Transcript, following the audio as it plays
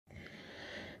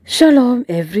Shalom,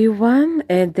 everyone,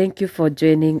 and thank you for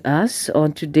joining us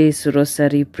on today's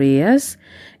Rosary prayers.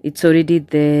 It's already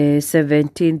the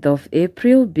 17th of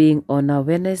April, being on a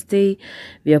Wednesday.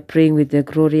 We are praying with the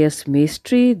glorious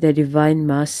mystery, the Divine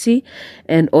Mercy,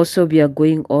 and also we are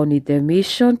going on with the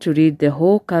mission to read the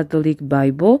whole Catholic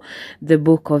Bible, the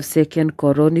book of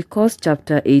 2CHRONICLEs,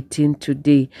 chapter 18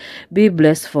 today. Be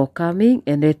blessed for coming,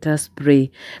 and let us pray.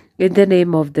 In the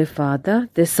name of the Father,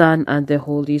 the Son, and the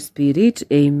Holy Spirit.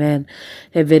 Amen.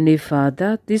 Heavenly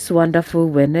Father, this wonderful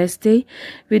Wednesday,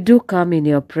 we do come in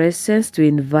your presence to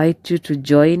invite you to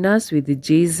join us with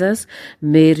Jesus,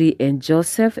 Mary, and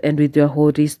Joseph, and with your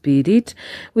Holy Spirit.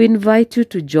 We invite you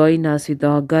to join us with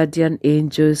our guardian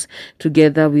angels,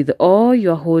 together with all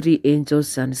your holy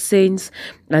angels and saints,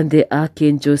 and the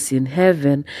archangels in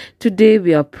heaven. Today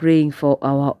we are praying for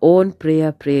our own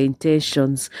prayer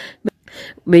intentions.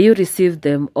 May you receive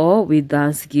them all with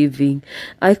thanksgiving.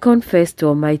 I confess to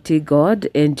Almighty God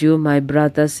and you, my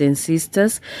brothers and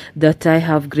sisters, that I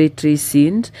have greatly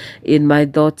sinned in my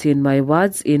thoughts, in my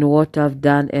words, in what I've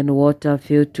done and what I've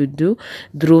failed to do,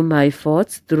 through my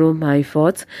faults, through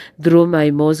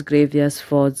my most grievous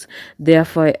faults.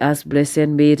 Therefore I ask Blessed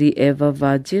Mary, ever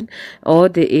Virgin, all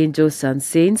the angels and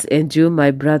saints, and you,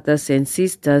 my brothers and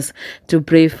sisters, to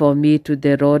pray for me to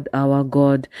the Lord our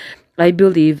God. I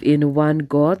believe in one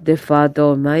God, the Father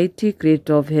Almighty,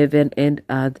 creator of heaven and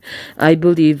earth. I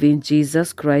believe in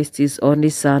Jesus Christ, his only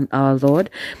Son, our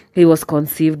Lord. He was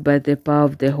conceived by the power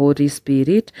of the Holy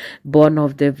Spirit, born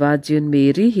of the Virgin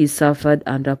Mary. He suffered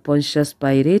under Pontius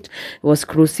Pilate, was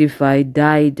crucified,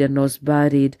 died, and was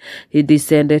buried. He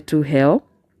descended to hell.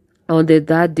 On the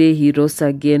third day he rose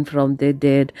again from the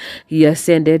dead. He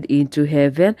ascended into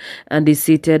heaven and is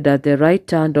seated at the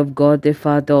right hand of God the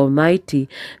Father Almighty.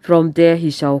 From there he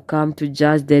shall come to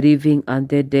judge the living and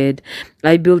the dead.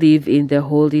 I believe in the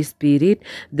Holy Spirit,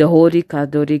 the Holy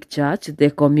Catholic Church,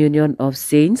 the communion of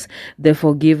saints, the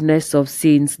forgiveness of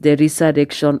sins, the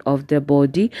resurrection of the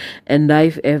body, and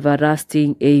life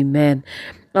everlasting. Amen.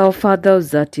 Our Father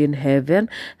who art in heaven,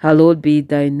 hallowed be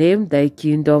thy name, thy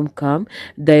kingdom come,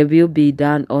 thy will be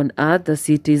done on earth as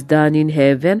it is done in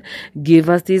heaven. Give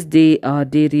us this day our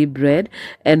daily bread,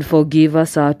 and forgive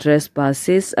us our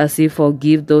trespasses, as we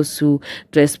forgive those who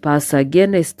trespass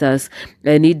against us.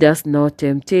 And lead us not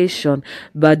temptation,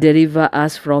 but deliver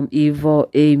us from evil.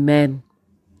 Amen.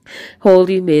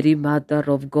 Holy Mary, Mother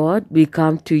of God, we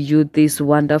come to you this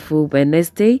wonderful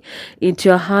Wednesday. Into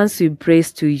your hands we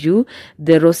praise to you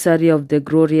the Rosary of the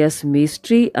glorious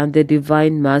mystery and the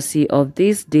divine mercy of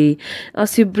this day,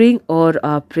 as we bring all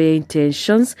our prayer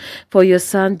intentions for your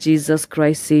Son Jesus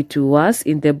Christ. Say to us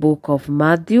in the book of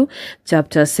Matthew,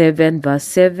 chapter 7, verse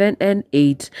 7 and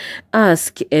 8,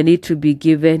 ask and it will be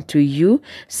given to you,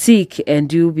 seek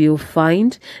and you will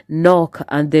find, knock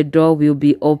and the door will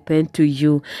be opened to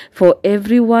you. For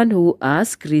everyone who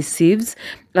asks receives,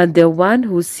 and the one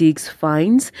who seeks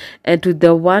finds, and to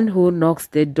the one who knocks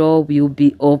the door will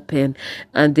be open.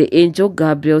 And the angel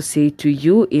Gabriel said to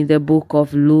you in the book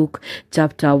of Luke,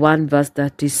 chapter 1, verse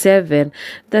 37,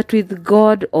 that with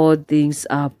God all things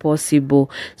are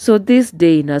possible. So this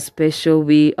day, in a special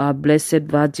way, our Blessed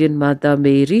Virgin Mother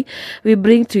Mary, we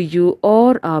bring to you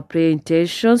all our prayer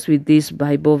intentions with these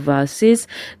Bible verses,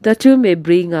 that you may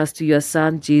bring us to your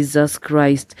Son Jesus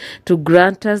Christ, to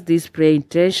grant us these prayer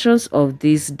intentions of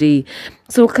this day.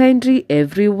 So kindly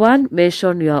everyone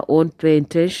mention your own prayer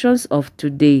intentions of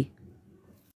today.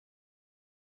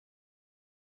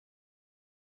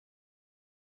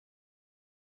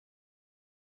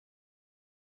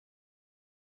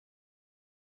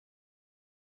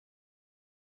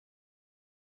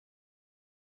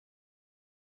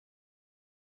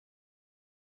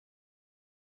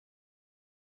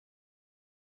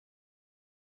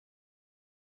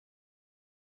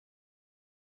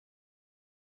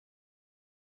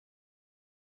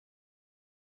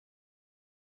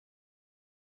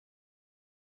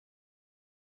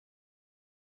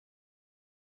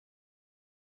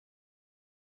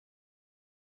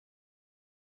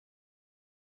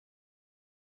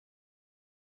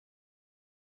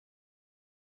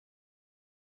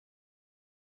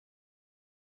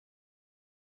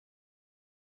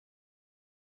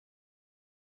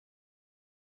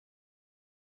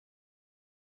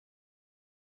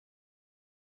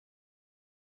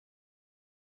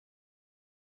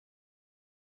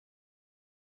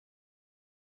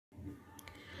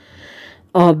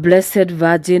 O Blessed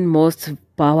Virgin, most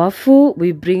powerful,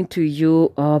 we bring to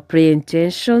you our prayer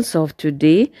intentions of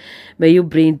today. May you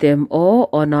bring them all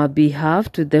on our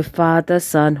behalf to the Father,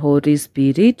 Son, Holy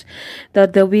Spirit,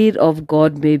 that the will of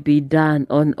God may be done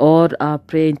on all our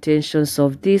prayer intentions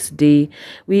of this day.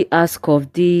 We ask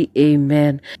of thee.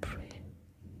 Amen.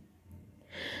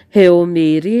 Hail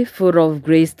Mary, full of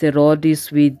grace, the Lord is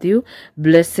with you.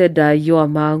 Blessed are you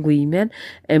among women,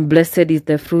 and blessed is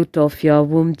the fruit of your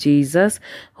womb, Jesus.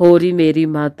 Holy Mary,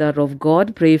 Mother of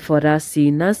God, pray for us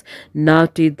sinners, now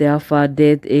till the hour of our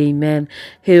death. Amen.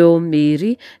 Hail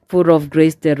Mary, full of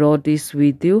grace, the Lord is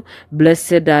with you.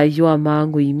 Blessed are you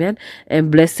among women, and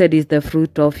blessed is the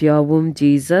fruit of your womb,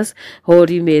 Jesus.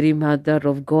 Holy Mary, Mother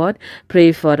of God,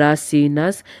 pray for us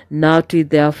sinners, now till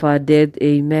the hour of our death.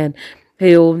 Amen.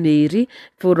 Hail Mary,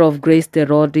 full of grace, the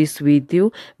Lord is with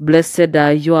you. Blessed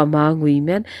are you among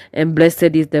women, and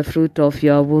blessed is the fruit of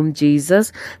your womb,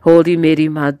 Jesus. Holy Mary,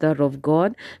 Mother of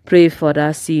God, pray for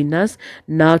us sinners,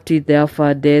 now till the hour of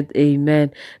our death.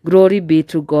 Amen. Glory be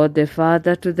to God the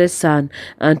Father, to the Son,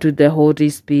 and to the Holy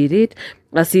Spirit,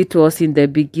 as it was in the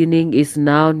beginning, is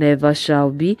now, never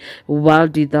shall be,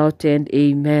 world without end.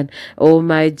 Amen. O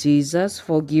my Jesus,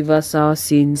 forgive us our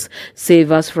sins, save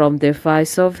us from the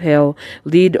fires of hell,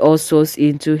 lead all souls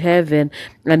into heaven,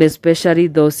 and especially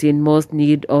those in most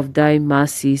need of thy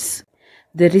mercies.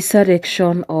 The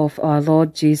resurrection of our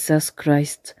Lord Jesus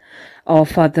Christ. Our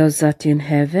Father who art in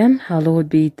heaven, hallowed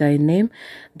be thy name.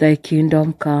 Thy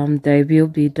kingdom come, thy will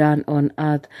be done on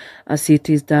earth as it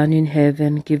is done in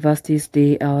heaven. Give us this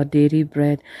day our daily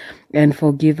bread, and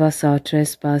forgive us our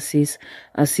trespasses,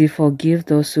 as we forgive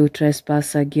those who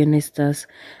trespass against us.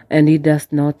 And lead us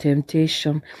not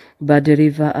temptation, but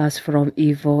deliver us from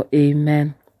evil.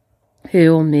 Amen.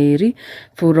 Hail Mary,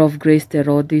 full of grace, the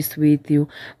Lord is with you.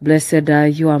 Blessed are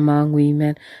you among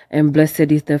women, and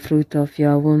blessed is the fruit of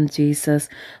your womb, Jesus.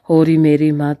 Holy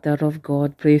Mary, Mother of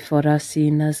God, pray for us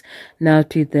sinners, now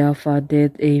till the hour of our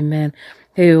death. Amen.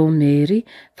 Hail Mary,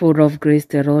 full of grace,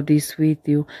 the Lord is with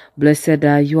you. Blessed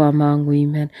are you among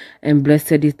women, and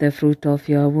blessed is the fruit of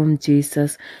your womb,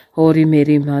 Jesus. Holy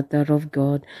Mary, Mother of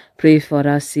God, pray for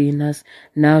us sinners,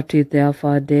 now till the hour of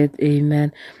our death.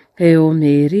 Amen. Hail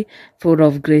Mary, full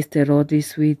of grace, the Lord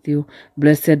is with you.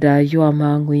 Blessed are you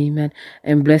among women,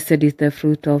 and blessed is the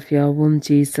fruit of your womb,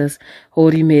 Jesus.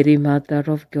 Holy Mary, Mother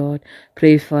of God,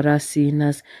 pray for us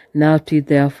sinners, now till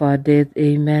the hour of our death.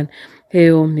 Amen.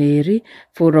 Hail Mary,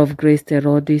 full of grace, the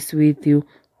Lord is with you.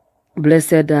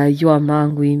 Blessed are you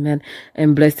among women,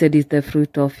 and blessed is the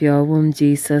fruit of your womb,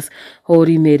 Jesus.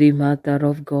 Holy Mary, Mother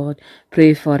of God,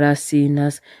 pray for us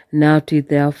sinners, now till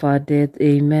the hour of our death.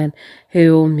 Amen.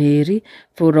 Hail Mary,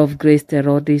 full of grace, the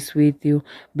Lord is with you.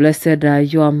 Blessed are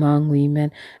you among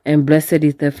women, and blessed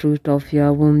is the fruit of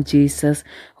your womb, Jesus.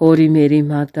 Holy Mary,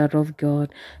 Mother of God,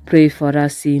 pray for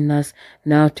us sinners,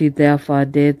 now till the hour of our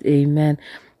death. Amen.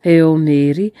 Hail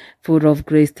Mary, full of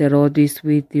grace, the Lord is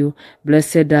with you.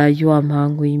 Blessed are you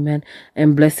among women,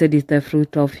 and blessed is the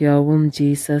fruit of your womb,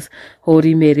 Jesus.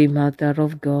 Holy Mary, Mother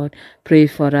of God, pray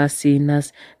for us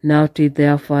sinners, now till the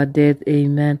hour of our death.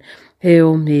 Amen.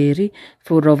 Hail Mary,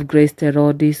 full of grace, the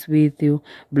Lord is with you.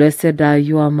 Blessed are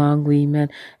you among women,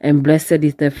 and blessed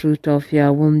is the fruit of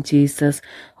your womb, Jesus.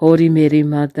 Holy Mary,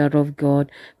 Mother of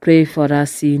God, pray for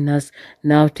us sinners,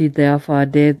 now till the hour of our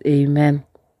death. Amen.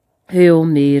 Hail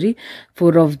Mary,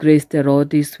 full of grace, the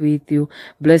Lord is with you.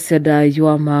 Blessed are you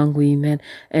among women,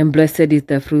 and blessed is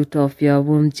the fruit of your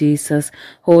womb, Jesus.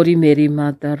 Holy Mary,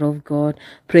 Mother of God,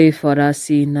 pray for us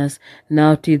sinners,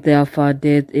 now till the hour of our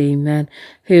death. Amen.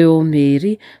 Hail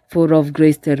Mary, full of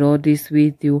grace, the Lord is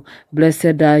with you.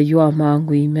 Blessed are you among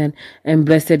women, and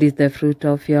blessed is the fruit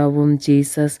of your womb,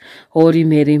 Jesus. Holy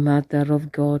Mary, Mother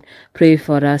of God, pray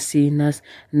for us sinners,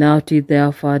 now till the hour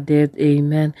of our death.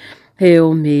 Amen.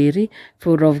 Hail Mary,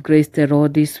 full of grace, the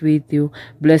Lord is with you.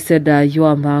 Blessed are you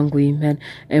among women,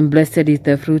 and blessed is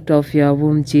the fruit of your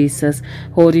womb, Jesus.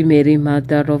 Holy Mary,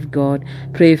 Mother of God,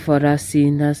 pray for us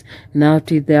sinners, now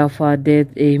till the hour of our death.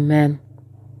 Amen.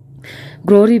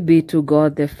 Glory be to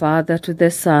God the Father, to the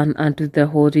Son, and to the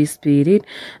Holy Spirit,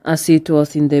 as it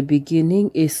was in the beginning,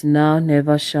 is now,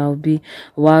 never shall be,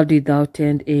 world without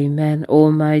end. Amen. O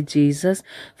my Jesus,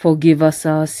 forgive us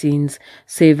our sins,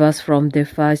 save us from the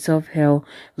fires of hell,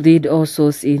 lead all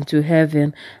souls into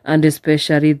heaven, and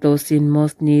especially those in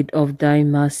most need of thy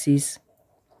mercies.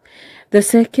 The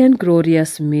second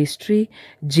glorious mystery,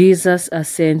 Jesus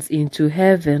ascends into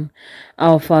heaven.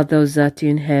 Our Father who art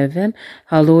in heaven,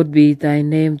 hallowed be thy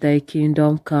name, thy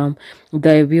kingdom come,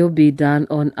 thy will be done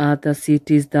on earth as it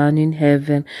is done in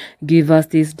heaven. Give us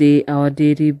this day our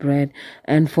daily bread,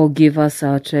 and forgive us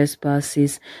our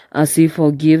trespasses, as we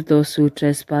forgive those who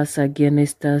trespass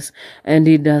against us. And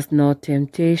lead us not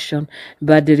temptation,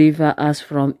 but deliver us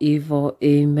from evil.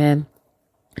 Amen.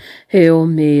 Hail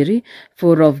Mary,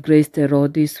 full of grace, the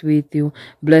Lord is with you.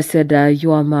 Blessed are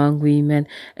you among women,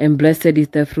 and blessed is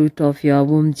the fruit of your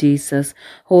womb, Jesus.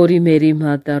 Holy Mary,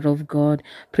 Mother of God,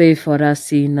 pray for us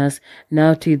sinners,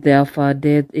 now till the hour of our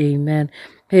death. Amen.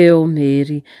 Hail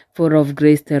Mary, full of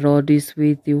grace, the Lord is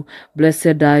with you.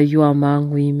 Blessed are you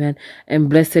among women, and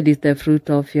blessed is the fruit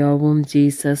of your womb,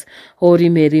 Jesus. Holy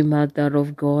Mary, Mother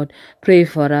of God, pray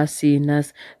for us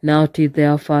sinners, now till the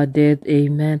hour of our death.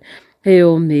 Amen.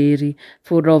 Hail Mary,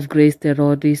 full of grace, the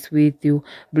Lord is with you.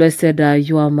 Blessed are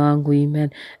you among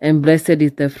women, and blessed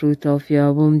is the fruit of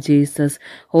your womb, Jesus.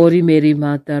 Holy Mary,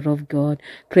 Mother of God,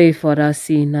 pray for us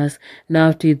sinners,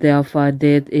 now till the hour of our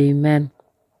death. Amen.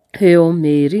 Hail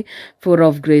Mary, full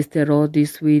of grace, the Lord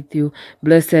is with you.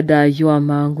 Blessed are you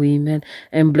among women,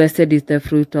 and blessed is the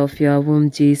fruit of your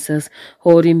womb, Jesus.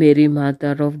 Holy Mary,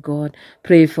 Mother of God,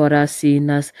 pray for us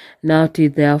sinners, now till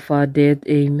the hour of our death.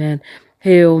 Amen.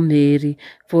 Hail Mary,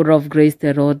 full of grace,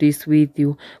 the Lord is with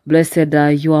you. Blessed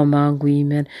are you among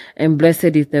women, and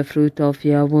blessed is the fruit of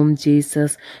your womb,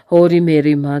 Jesus. Holy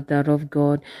Mary, Mother of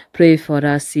God, pray for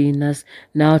us sinners,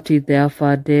 now till the hour of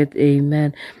our death.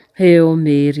 Amen. Hail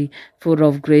Mary, full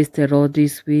of grace, the Lord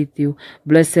is with you.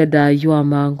 Blessed are you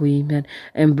among women,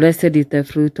 and blessed is the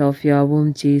fruit of your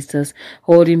womb, Jesus.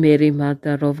 Holy Mary,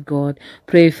 Mother of God,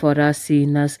 pray for us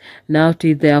sinners, now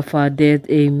till the hour of our death.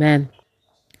 Amen.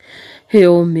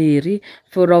 Hail Mary,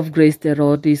 full of grace, the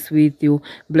Lord is with you.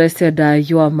 Blessed are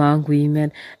you among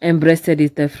women, and blessed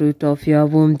is the fruit of your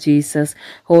womb, Jesus.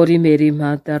 Holy Mary,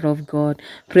 Mother of God,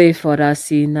 pray for us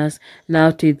sinners,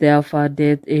 now till the hour of our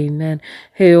death. Amen.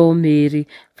 Hail Mary,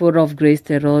 full of grace,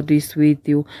 the Lord is with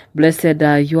you. Blessed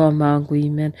are you among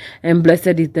women, and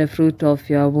blessed is the fruit of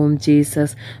your womb,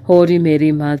 Jesus. Holy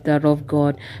Mary, Mother of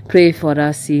God, pray for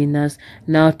us sinners,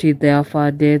 now till the hour of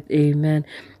our death. Amen.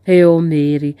 Hail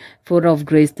Mary, full of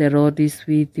grace, the Lord is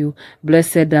with you.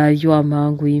 Blessed are you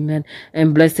among women,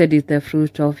 and blessed is the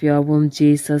fruit of your womb,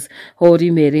 Jesus.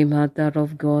 Holy Mary, Mother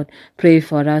of God, pray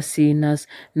for us sinners,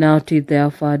 now till the hour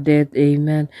of our death.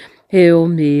 Amen. Hail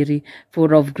Mary,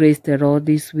 full of grace, the Lord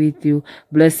is with you.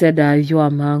 Blessed are you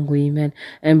among women,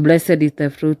 and blessed is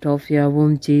the fruit of your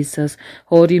womb, Jesus.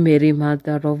 Holy Mary,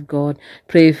 Mother of God,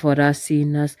 pray for us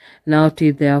sinners, now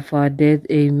till the hour of our death.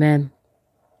 Amen.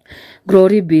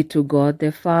 Glory be to God,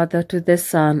 the Father, to the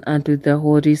Son, and to the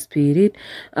Holy Spirit,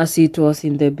 as it was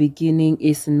in the beginning,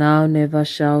 is now, never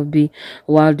shall be,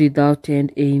 world without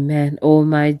end. Amen. O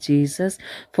my Jesus,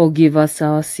 forgive us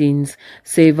our sins,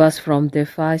 save us from the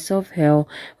fires of hell,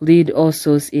 lead all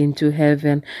souls into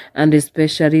heaven, and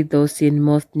especially those in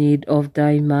most need of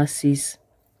thy mercies.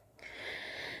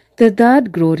 The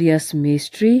third glorious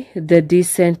mystery, the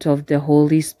descent of the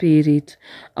Holy Spirit.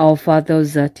 Our Father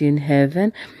who art in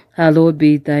heaven, hallowed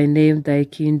be thy name, thy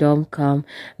kingdom come,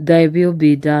 thy will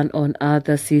be done on earth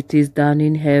as it is done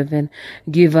in heaven.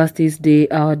 Give us this day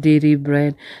our daily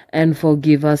bread, and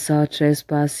forgive us our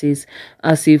trespasses,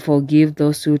 as we forgive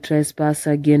those who trespass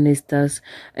against us.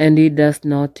 And lead us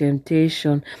not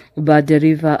temptation, but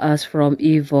deliver us from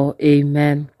evil.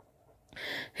 Amen.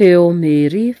 Hail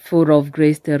Mary, full of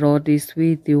grace, the Lord is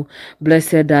with you.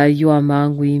 Blessed are you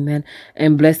among women,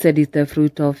 and blessed is the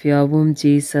fruit of your womb,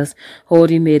 Jesus.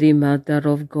 Holy Mary, Mother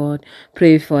of God,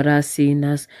 pray for us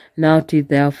sinners, now till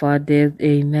the hour of our death.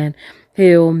 Amen.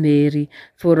 Hail Mary,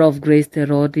 full of grace, the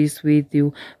Lord is with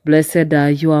you. Blessed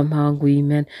are you among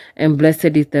women, and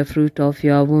blessed is the fruit of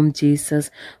your womb,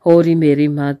 Jesus. Holy Mary,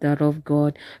 Mother of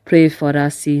God, pray for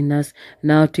us sinners,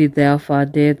 now till the hour of our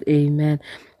death. Amen.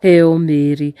 Hail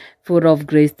Mary, full of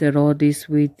grace, the Lord is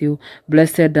with you.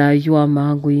 Blessed are you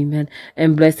among women,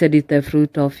 and blessed is the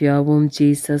fruit of your womb,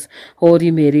 Jesus.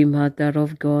 Holy Mary, Mother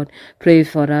of God, pray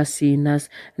for us sinners,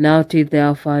 now till the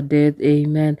hour of our death.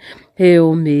 Amen.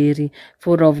 Hail Mary,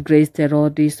 full of grace, the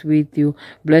Lord is with you.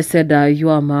 Blessed are you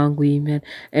among women,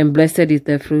 and blessed is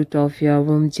the fruit of your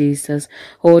womb, Jesus.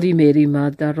 Holy Mary,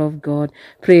 Mother of God,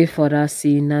 pray for us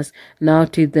sinners, now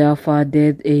till the hour of our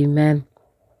death. Amen.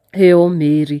 Hail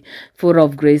Mary, full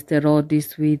of grace, the Lord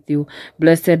is with you.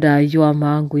 Blessed are you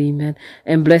among women,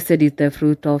 and blessed is the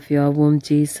fruit of your womb,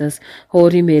 Jesus.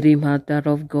 Holy Mary, Mother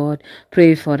of God,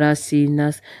 pray for us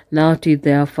sinners, now till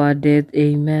the hour of our death.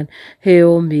 Amen.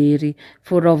 Hail Mary,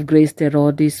 full of grace, the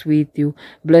Lord is with you.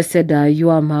 Blessed are you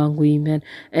among women,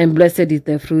 and blessed is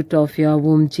the fruit of your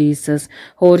womb, Jesus.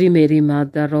 Holy Mary,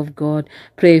 Mother of God,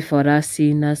 pray for us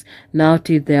sinners, now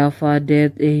till the hour of our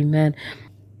death. Amen.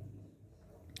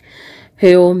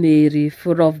 Hail Mary,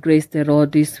 full of grace, the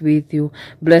Lord is with you.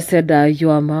 Blessed are you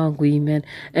among women,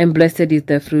 and blessed is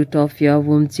the fruit of your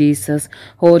womb, Jesus.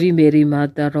 Holy Mary,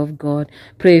 Mother of God,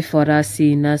 pray for us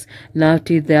sinners, now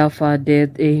till the hour of our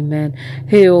death. Amen.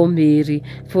 Hail Mary,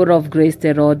 full of grace,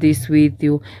 the Lord is with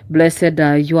you. Blessed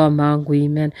are you among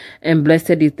women, and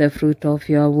blessed is the fruit of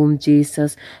your womb,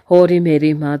 Jesus. Holy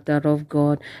Mary, Mother of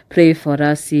God, pray for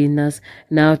us sinners,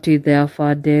 now till the hour of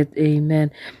our death. Amen.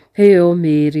 Hail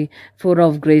Mary, full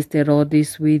of grace, the Lord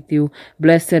is with you.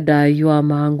 Blessed are you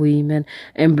among women,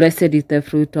 and blessed is the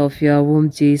fruit of your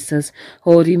womb, Jesus.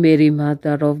 Holy Mary,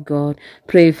 Mother of God,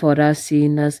 pray for us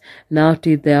sinners, now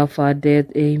till the hour of our death.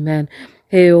 Amen.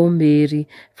 Hail Mary,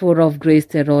 full of grace,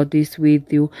 the Lord is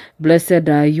with you. Blessed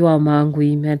are you among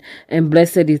women, and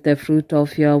blessed is the fruit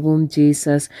of your womb,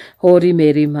 Jesus. Holy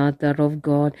Mary, Mother of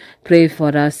God, pray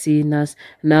for us sinners,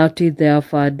 now till the hour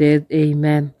of our death.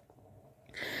 Amen.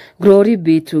 Glory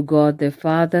be to God the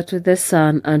Father, to the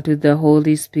Son, and to the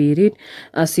Holy Spirit,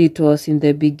 as it was in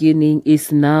the beginning,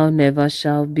 is now, never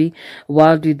shall be,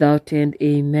 world without end.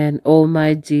 Amen. O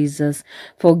my Jesus,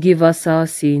 forgive us our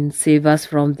sins, save us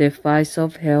from the fires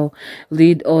of hell,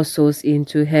 lead all souls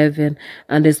into heaven,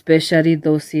 and especially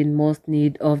those in most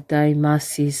need of thy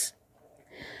mercies.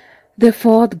 The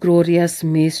fourth glorious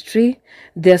mystery,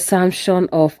 the Assumption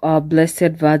of our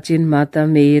Blessed Virgin Mother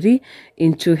Mary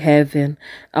into heaven.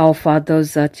 Our Father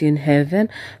who art in heaven,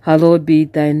 hallowed be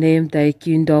thy name, thy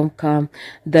kingdom come,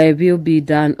 thy will be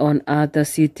done on earth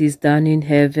as it is done in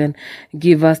heaven.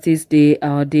 Give us this day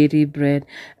our daily bread,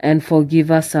 and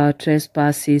forgive us our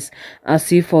trespasses, as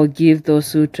we forgive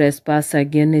those who trespass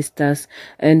against us.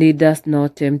 And lead us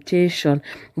not temptation,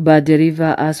 but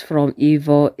deliver us from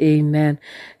evil. Amen.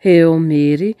 Hail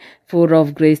Mary, full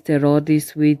of grace, the Lord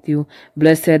is with you.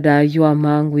 Blessed are you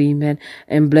among women,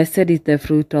 and blessed is the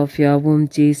fruit of your womb,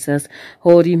 Jesus.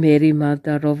 Holy Mary,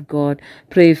 Mother of God,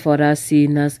 pray for us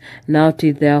sinners, now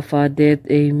till the hour of our death.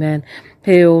 Amen.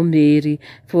 Hail Mary,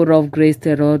 full of grace,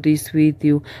 the Lord is with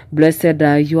you. Blessed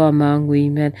are you among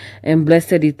women, and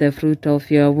blessed is the fruit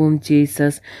of your womb,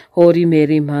 Jesus. Holy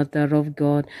Mary, Mother of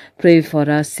God, pray for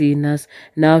us sinners,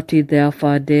 now till the hour of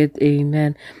our death.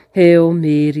 Amen. Hail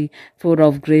Mary, full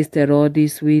of grace, the Lord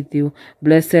is with you.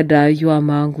 Blessed are you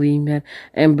among women,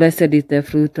 and blessed is the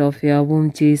fruit of your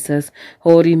womb, Jesus.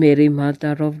 Holy Mary,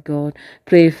 Mother of God,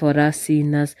 pray for us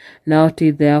sinners, now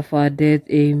till the hour of our death.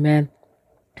 Amen.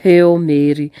 Hail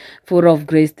Mary, full of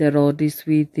grace, the Lord is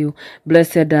with you.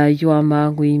 Blessed are you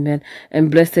among women, and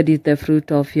blessed is the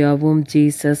fruit of your womb,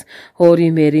 Jesus.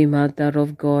 Holy Mary, Mother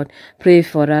of God, pray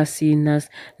for us sinners,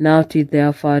 now till the hour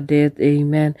of our death.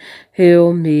 Amen.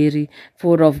 Hail Mary,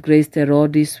 full of grace, the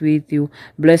Lord is with you.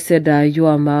 Blessed are you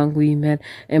among women,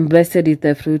 and blessed is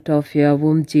the fruit of your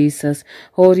womb, Jesus.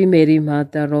 Holy Mary,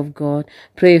 Mother of God,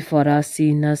 pray for us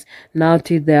sinners, now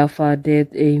till the hour of our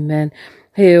death. Amen.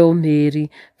 Hail Mary,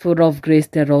 full of grace,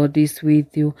 the Lord is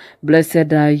with you.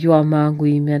 Blessed are you among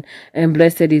women, and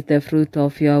blessed is the fruit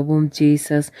of your womb,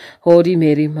 Jesus. Holy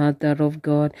Mary, Mother of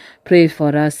God, pray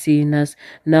for us sinners,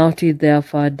 now till the hour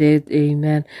of our death.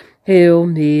 Amen. Hail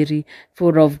Mary,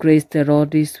 full of grace, the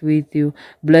Lord is with you.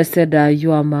 Blessed are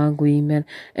you among women,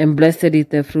 and blessed is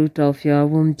the fruit of your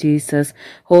womb, Jesus.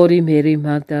 Holy Mary,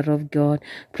 Mother of God,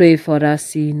 pray for us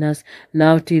sinners,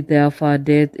 now till the hour of our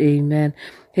death. Amen.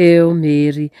 Hail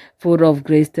Mary, full of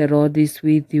grace, the Lord is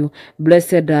with you.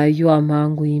 Blessed are you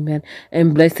among women,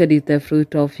 and blessed is the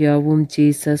fruit of your womb,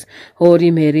 Jesus.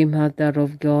 Holy Mary, Mother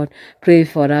of God, pray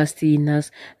for us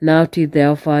sinners, now till the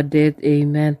hour of our death.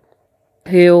 Amen.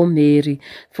 Hail Mary,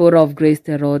 full of grace,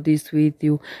 the Lord is with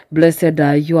you. Blessed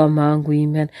are you among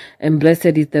women, and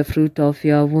blessed is the fruit of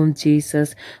your womb,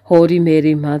 Jesus. Holy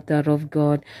Mary, Mother of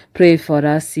God, pray for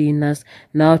us sinners,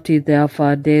 now till the hour of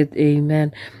our death.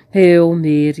 Amen. Hail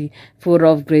Mary, full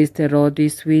of grace, the Lord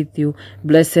is with you.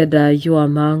 Blessed are you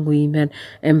among women,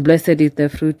 and blessed is the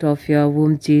fruit of your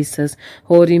womb, Jesus.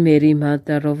 Holy Mary,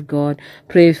 Mother of God,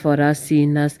 pray for us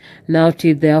sinners, now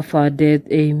till the hour of our death.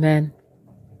 Amen.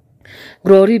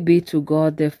 Glory be to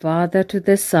God the Father, to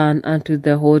the Son, and to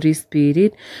the Holy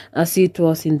Spirit, as it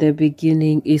was in the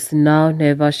beginning, is now,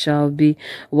 never shall be,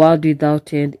 world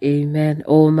without end. Amen.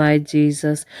 O my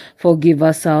Jesus, forgive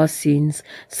us our sins,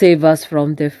 save us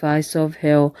from the fires of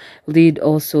hell, lead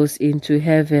all souls into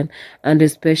heaven, and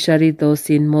especially those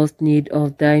in most need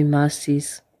of thy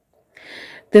mercies.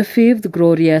 The fifth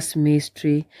glorious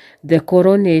mystery, the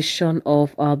coronation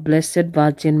of our Blessed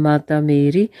Virgin Mother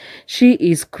Mary. She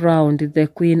is crowned the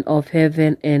Queen of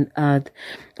heaven and earth.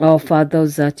 Our Father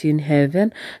who art in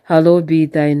heaven, hallowed be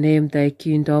thy name, thy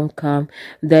kingdom come,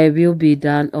 thy will be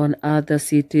done on earth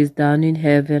as it is done in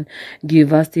heaven.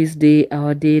 Give us this day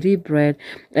our daily bread,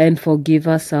 and forgive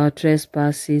us our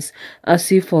trespasses, as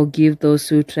we forgive those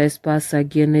who trespass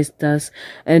against us.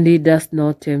 And lead us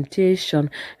not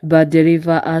temptation, but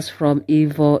deliver us from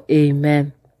evil.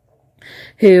 Amen.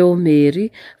 Hail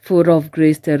Mary, full of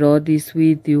grace, the Lord is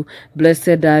with you.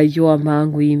 Blessed are you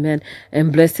among women,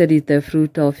 and blessed is the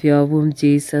fruit of your womb,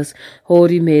 Jesus.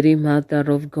 Holy Mary,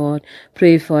 Mother of God,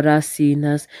 pray for us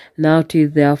sinners, now till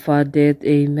the hour of our death.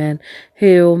 Amen.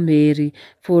 Hail Mary,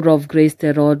 full of grace,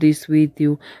 the Lord is with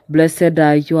you. Blessed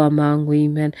are you among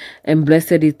women, and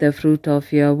blessed is the fruit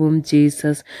of your womb,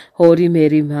 Jesus. Holy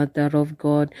Mary, Mother of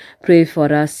God, pray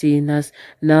for us sinners,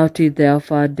 now till the hour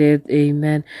of our death.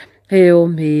 Amen. Hail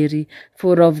Mary,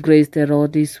 full of grace, the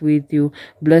Lord is with you.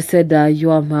 Blessed are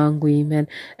you among women,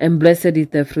 and blessed is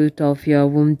the fruit of your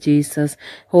womb, Jesus.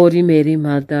 Holy Mary,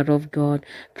 Mother of God,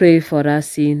 pray for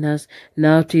us sinners,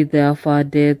 now till the hour of our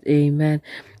death. Amen.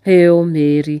 Hail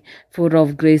Mary, full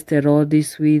of grace, the Lord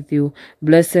is with you.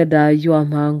 Blessed are you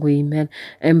among women,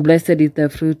 and blessed is the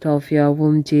fruit of your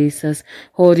womb, Jesus.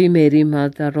 Holy Mary,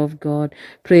 Mother of God,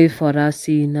 pray for us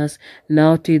sinners,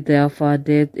 now till the hour of our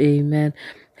death. Amen.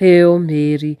 Hail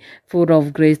Mary, full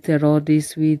of grace, the Lord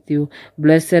is with you.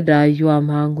 Blessed are you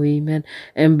among women,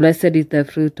 and blessed is the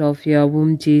fruit of your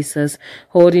womb, Jesus.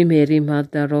 Holy Mary,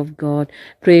 Mother of God,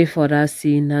 pray for us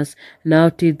sinners, now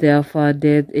till the hour of our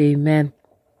death. Amen.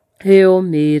 Hail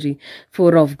Mary,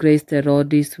 full of grace, the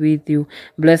Lord is with you.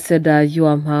 Blessed are you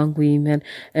among women,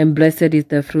 and blessed is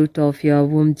the fruit of your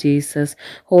womb, Jesus.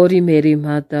 Holy Mary,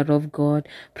 Mother of God,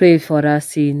 pray for us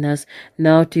sinners,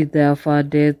 now till the hour of our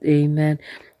death. Amen.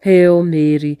 Hail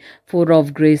Mary, full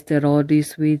of grace, the Lord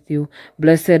is with you.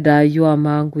 Blessed are you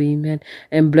among women,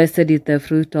 and blessed is the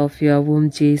fruit of your womb,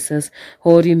 Jesus.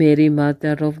 Holy Mary,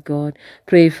 Mother of God,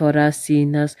 pray for us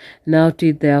sinners, now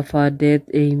till the hour of our death.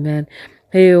 Amen.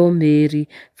 Hail Mary,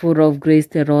 full of grace,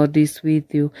 the Lord is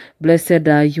with you. Blessed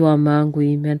are you among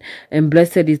women, and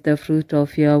blessed is the fruit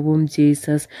of your womb,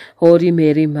 Jesus. Holy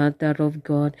Mary, Mother of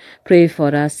God, pray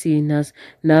for us sinners,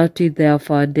 now till the hour of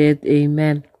our death.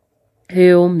 Amen.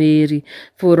 Hail Mary,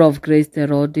 full of grace, the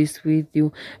Lord is with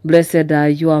you. Blessed are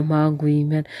you among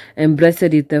women, and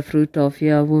blessed is the fruit of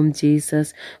your womb,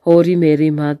 Jesus. Holy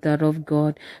Mary, Mother of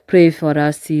God, pray for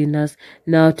us sinners,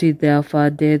 now till the hour of our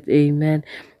death. Amen.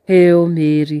 Hail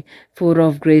Mary, full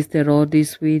of grace, the Lord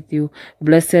is with you.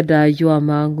 Blessed are you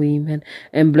among women,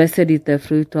 and blessed is the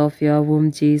fruit of your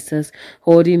womb, Jesus.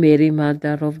 Holy Mary,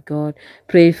 Mother of God,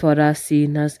 pray for us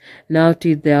sinners, now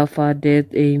till the hour of our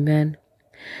death. Amen.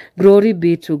 Glory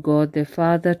be to God the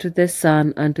Father, to the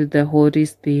Son, and to the Holy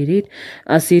Spirit,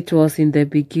 as it was in the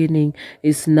beginning,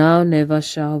 is now, never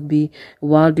shall be,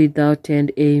 world without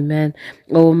end. Amen.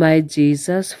 O my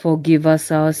Jesus, forgive us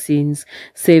our sins,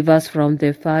 save us from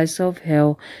the fires of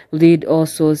hell, lead all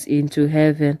souls into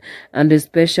heaven, and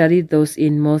especially those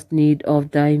in most need of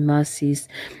thy mercies.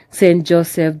 Saint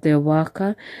Joseph the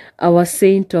Worker, our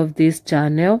saint of this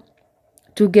channel,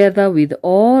 together with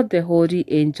all the holy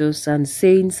angels and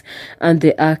saints and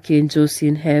the archangels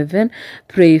in heaven,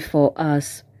 pray for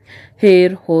us.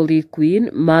 Hail, Holy Queen,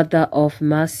 Mother of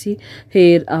Mercy,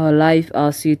 hail our life,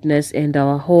 our sweetness, and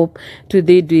our hope. To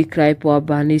thee do we cry, poor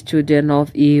banished children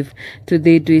of Eve. To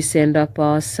thee do we send up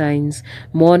our signs,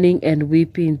 mourning and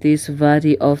weeping in this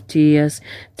valley of tears.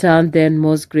 Turn then,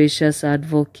 most gracious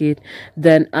Advocate,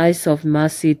 thine eyes of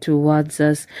mercy towards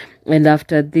us, and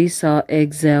after this our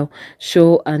exile,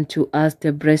 show unto us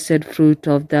the blessed fruit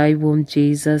of thy womb,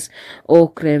 Jesus. O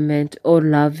clement, O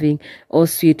loving, O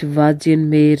sweet Virgin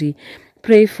Mary,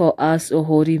 pray for us, O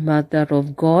Holy Mother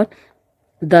of God,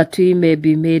 that we may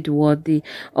be made worthy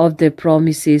of the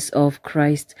promises of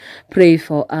Christ. Pray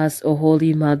for us, O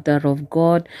Holy Mother of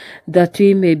God, that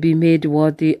we may be made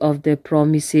worthy of the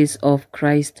promises of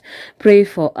Christ. Pray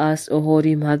for us, O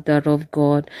Holy Mother of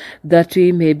God, that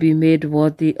we may be made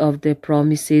worthy of the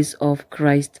promises of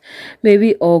Christ. May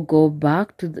we all go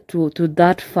back to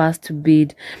that first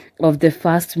bead of the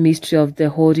first mystery of the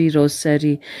Holy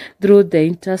Rosary through the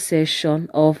intercession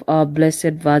of our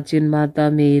Blessed Virgin Mother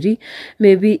Mary.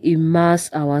 May we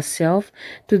immerse ourselves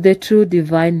to the true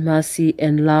divine mercy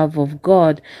and love of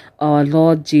God, our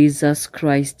Lord Jesus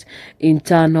Christ.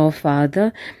 Eternal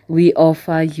Father, we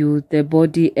offer you the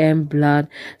body and blood,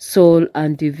 soul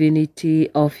and divinity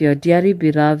of your dearly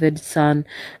beloved Son,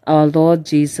 our Lord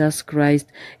Jesus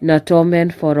Christ, in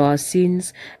atonement for our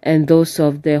sins and those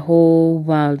of the whole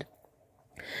world.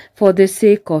 For the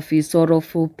sake of his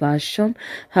sorrowful passion,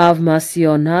 have mercy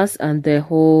on us and the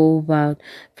whole world.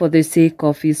 For the sake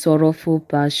of his sorrowful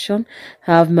passion,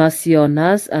 have mercy on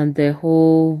us and the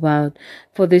whole world.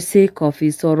 For the sake of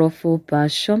his sorrowful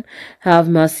passion, have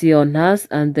mercy on us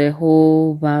and the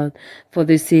whole world. For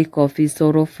the sake of his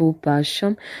sorrowful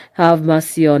passion, have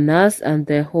mercy on us and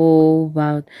the whole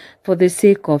world. For the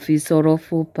sake of his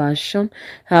sorrowful passion,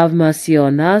 have mercy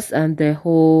on us and the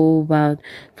whole world.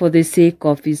 For the sake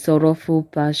of his sorrowful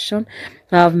passion,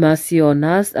 have mercy on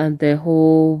us and the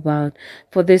whole world.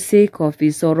 For the sake of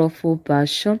his sorrowful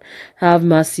passion, have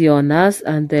mercy on us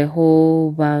and the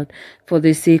whole world. For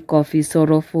the sake of his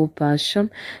sorrowful passion,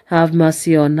 have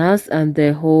mercy on us and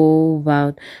the whole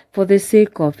world. For the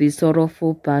sake of his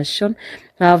sorrowful passion,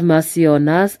 have mercy on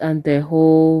us and the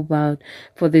whole world.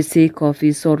 For the sake of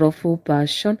his sorrowful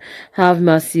passion, have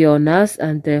mercy on us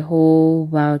and the whole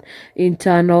world.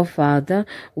 Eternal Father,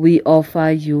 we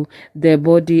offer you the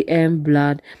body and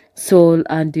blood, soul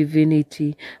and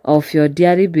divinity of your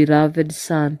dearly beloved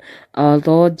Son, our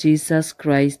Lord Jesus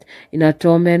Christ, in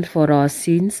atonement for our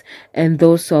sins and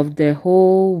those of the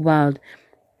whole world.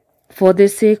 For the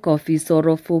sake of his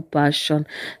sorrowful passion,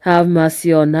 have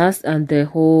mercy on us and the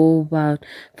whole world.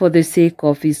 For the sake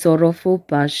of his sorrowful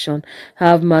passion,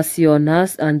 have mercy on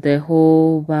us and the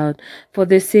whole world. For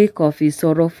the sake of his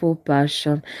sorrowful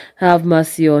passion, have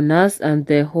mercy on us and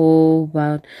the whole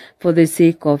world. For the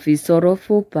sake of his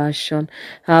sorrowful passion,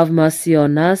 have mercy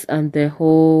on us and the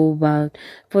whole world.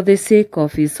 For the sake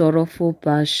of his sorrowful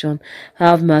passion,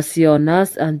 have mercy on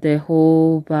us and the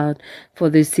whole world. For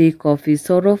the sake of his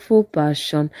sorrowful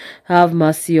passion, have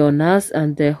mercy on us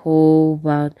and the whole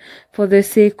world. For the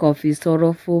sake of his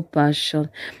sorrowful passion,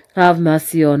 have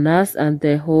mercy on us and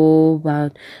the whole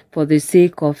world. For the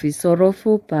sake of his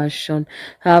sorrowful passion,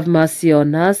 have mercy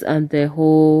on us and the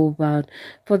whole world.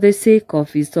 For the sake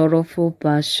of his sorrowful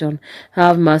passion,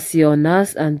 have mercy on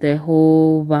us and the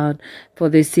whole world. For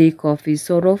the sake of his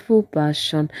sorrowful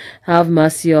passion, have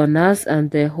mercy on us and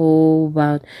the whole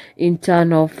world.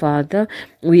 Eternal Father,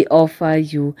 we offer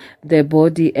you the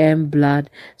body and blood,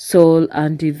 soul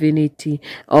and divinity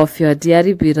of your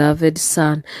dearly beloved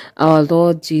Son, our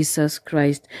Lord Jesus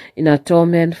Christ, in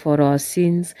atonement for our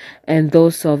sins and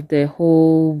those of the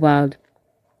whole world.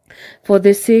 For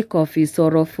the sake of his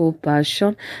sorrowful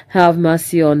passion, have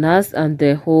mercy on us and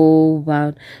the whole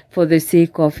world. For the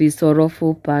sake of his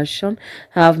sorrowful passion,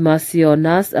 have mercy on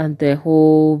us and the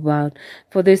whole world.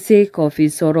 For the sake of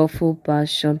his sorrowful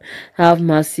passion, have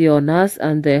mercy on us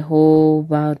and the whole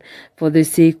world. For the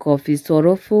sake of his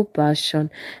sorrowful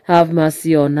passion, have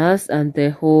mercy on us and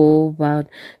the whole world.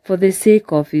 For the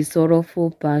sake of his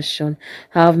sorrowful passion,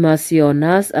 have mercy on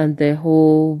us and the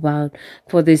whole world.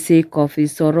 For the sake of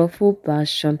his sorrowful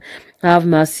passion, have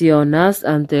mercy on us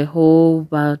and the whole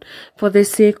world. For the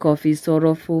sake of his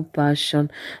sorrowful passion,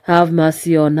 have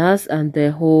mercy on us and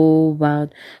the whole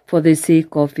world. For the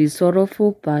sake of his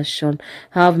sorrowful passion,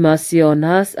 have mercy on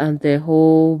us and the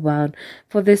whole world.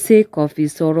 For the sake of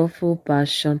his sorrowful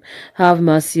passion, have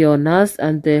mercy on us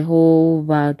and the whole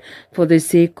world. For the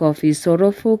sake of his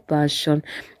sorrowful passion,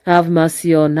 have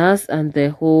mercy on us and the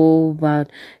whole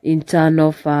world.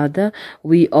 Eternal Father,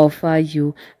 we offer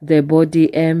you the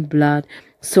body and blood,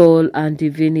 soul and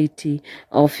divinity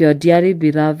of your dearly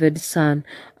beloved Son,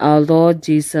 our Lord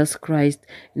Jesus Christ,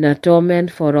 in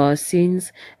atonement for our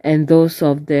sins and those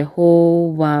of the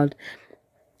whole world.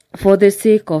 For the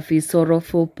sake of his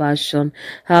sorrowful passion,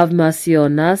 have mercy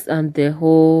on us and the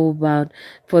whole world.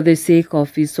 For the sake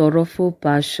of his sorrowful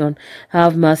passion,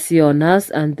 have mercy on us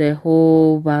and the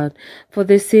whole world. For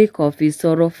the sake of his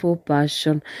sorrowful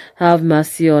passion, have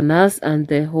mercy on us and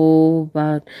the whole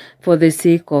world. For the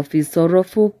sake of his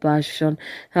sorrowful passion,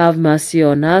 have mercy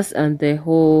on us and the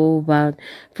whole world.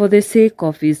 For the sake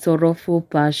of his sorrowful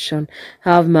passion,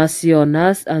 have mercy on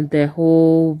us and the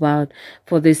whole world.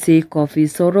 For the sake of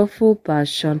his sorrowful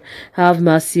passion, have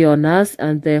mercy on us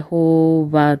and the whole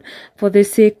world. For the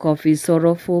sake of his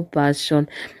sorrowful passion,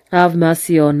 have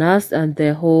mercy on us and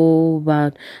the whole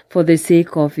world. For the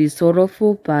sake of his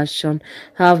sorrowful passion,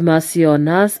 have mercy on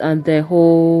us and the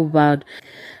whole world.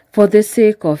 For the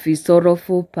sake of his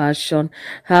sorrowful passion,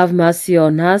 have mercy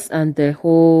on us and the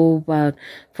whole world.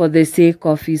 For the sake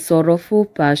of his sorrowful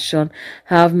passion,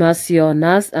 have mercy on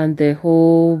us and the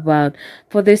whole world.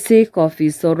 For the sake of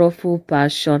his sorrowful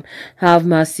passion, have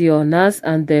mercy on us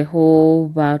and the whole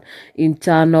world.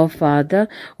 Eternal Father,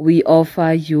 we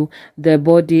offer you the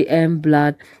body and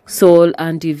blood, soul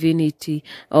and divinity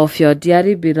of your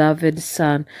dearly beloved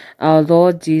Son, our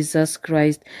Lord Jesus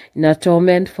Christ, in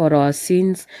atonement for our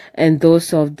sins and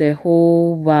those of the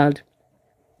whole world.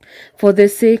 For the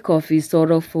sake of his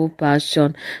sorrowful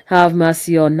passion, have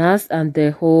mercy on us and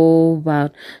the whole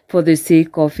world. For the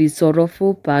sake of his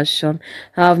sorrowful passion,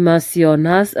 have mercy on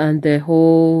us and the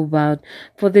whole world.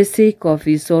 For the sake of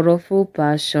his sorrowful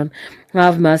passion,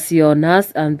 have mercy on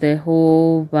us and the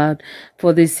whole world.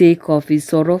 For the sake of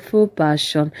his sorrowful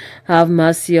passion, have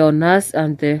mercy on us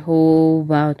and the whole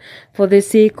world. For the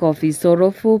sake of his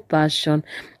sorrowful passion,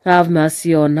 have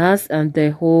mercy on us and the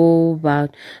whole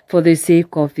world. For the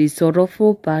sake of his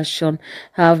sorrowful passion,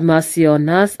 have mercy on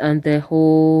us and the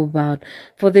whole world.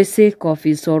 For the sake of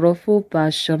his sorrowful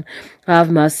passion,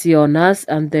 have mercy on us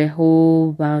and the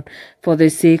whole world. For the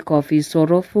sake of his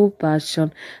sorrowful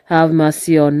passion, have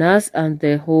mercy on us and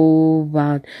the whole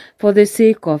world. For the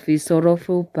sake of his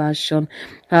sorrowful passion,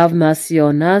 have mercy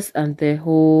on us and the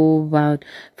whole world.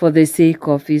 For the sake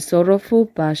of his sorrowful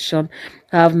passion,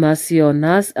 have mercy on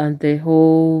us and the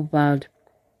whole world.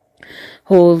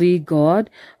 Holy God,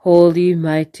 Holy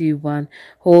Mighty One,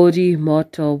 Holy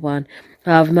Immortal One,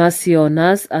 have mercy on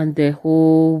us and the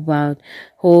whole world.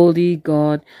 Holy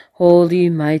God, Holy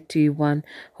Mighty One,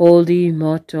 Holy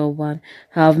Immortal One,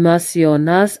 have mercy on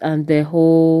us and the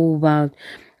whole world.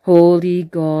 Holy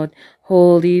God,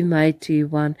 Holy Mighty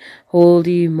One,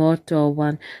 Holy Immortal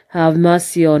One, have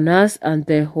mercy on us and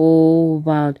the whole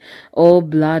world. O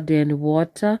blood and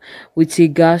water, which he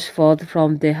gushed forth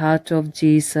from the heart of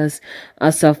Jesus,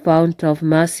 as a fount of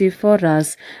mercy for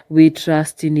us, we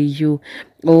trust in you.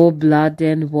 O blood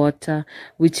and water,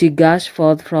 which he gushed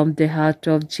forth from the heart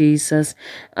of Jesus,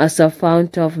 as a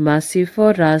fount of mercy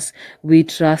for us, we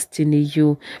trust in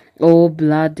you. O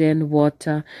blood and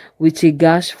water, which he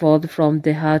gushed forth from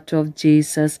the heart of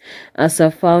Jesus, as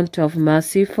a fount of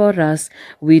mercy for us,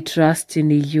 we trust in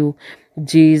you.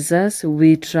 Jesus,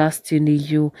 we trust in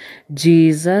you.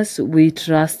 Jesus, we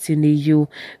trust in you.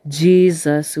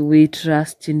 Jesus, we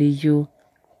trust in you.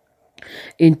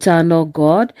 Eternal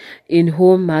God, in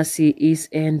whom mercy is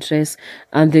endless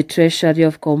and the treasury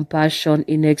of compassion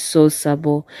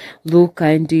inexhaustible, look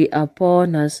kindly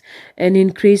upon us and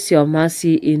increase your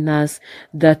mercy in us,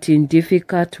 that in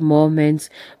difficult moments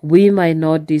we might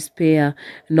not despair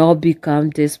nor become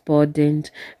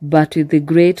despondent, but with the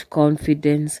great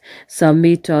confidence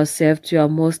submit ourselves to your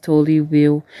most holy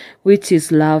will, which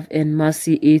is love and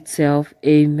mercy itself.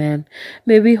 Amen.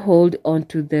 May we hold on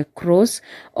to the cross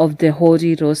of the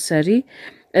Holy Rosary,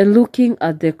 and looking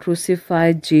at the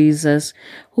crucified Jesus,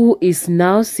 who is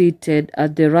now seated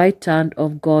at the right hand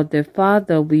of God the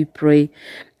Father, we pray,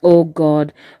 O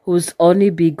God, whose only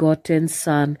begotten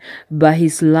Son, by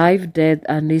his life, death,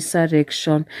 and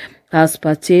resurrection, has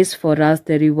purchased for us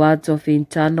the rewards of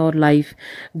eternal life,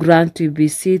 grant, we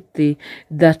beseech thee,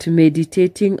 that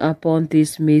meditating upon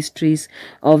these mysteries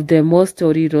of the most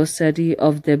holy Rosary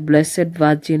of the Blessed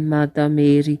Virgin Mother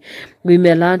Mary, we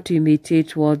may learn to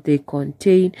imitate what they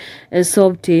contain and so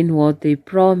obtain what they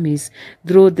promise,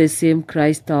 through the same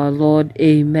Christ our Lord.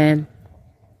 Amen.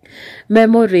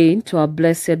 Memory to our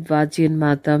Blessed Virgin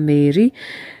Mother Mary.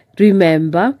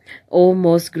 Remember, O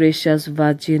most gracious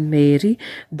Virgin Mary,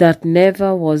 that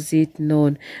never was it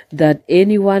known that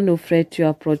anyone who fled to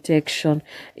your protection,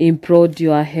 implored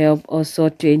your help, or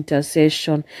sought your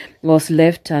intercession was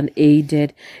left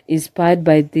unaided. Inspired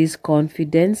by this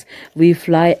confidence, we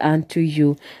fly unto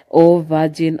you, O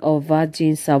Virgin of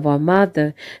Virgins, our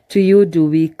Mother. To you do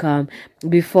we come,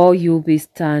 before you we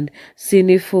stand,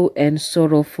 sinful and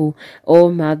sorrowful. O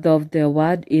Mother of the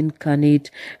Word incarnate,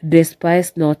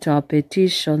 despise not our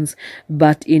petitions,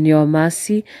 but in your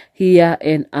mercy hear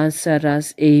and answer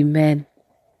us. Amen.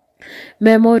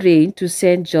 Memory to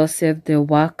Saint Joseph the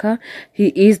Worker. He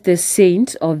is the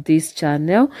saint of this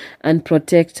channel and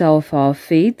protector of our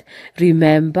faith.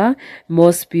 Remember,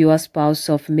 most pure spouse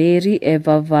of Mary,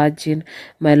 ever virgin,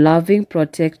 my loving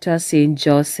protector Saint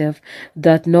Joseph,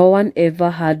 that no one ever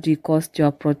had recourse to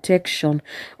your protection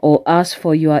or asked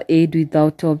for your aid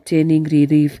without obtaining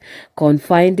relief.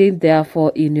 Confiding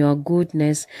therefore in your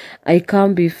goodness, I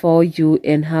come before you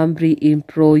and humbly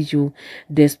implore you,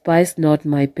 despise not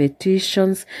my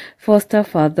petitions, foster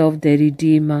Father of the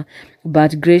Redeemer,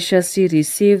 but graciously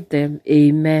receive them.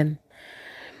 Amen.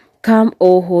 Come,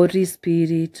 O Holy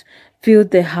Spirit, fill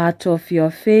the heart of your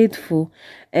faithful,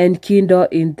 and kindle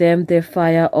in them the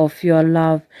fire of your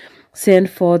love. Send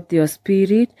forth your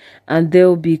Spirit, and they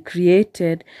will be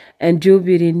created, and you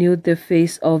will renew the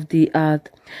face of the earth.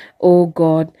 O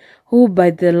God, who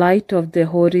by the light of the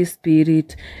Holy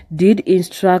Spirit did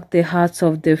instruct the hearts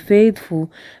of the faithful,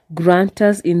 grant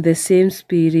us in the same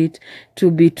Spirit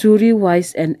to be truly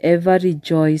wise and ever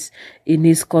rejoice in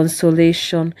his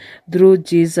consolation, through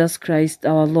Jesus Christ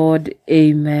our Lord.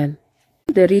 Amen.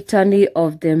 The litany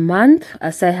of the month,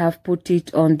 as I have put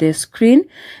it on the screen,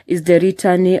 is the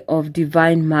litany of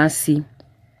divine mercy.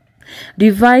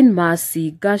 Divine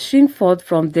mercy, gushing forth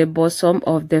from the bosom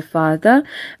of the Father,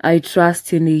 I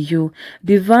trust in you.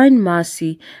 Divine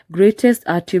mercy, greatest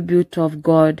attribute of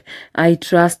God, I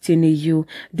trust in you.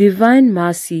 Divine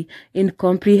mercy,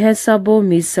 incomprehensible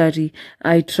misery,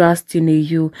 I trust in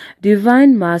you.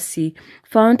 Divine mercy,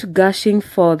 found gushing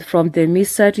forth from the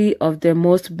mystery of the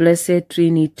most blessed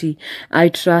Trinity, I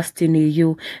trust in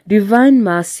you. Divine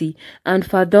mercy,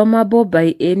 unfathomable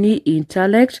by any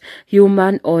intellect,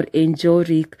 human or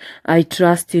angelic, I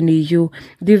trust in you.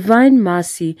 Divine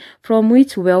mercy, from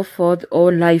which well forth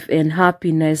all life and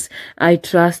happiness, I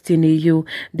trust in you.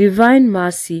 Divine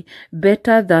mercy,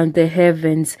 better than the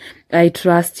heavens, I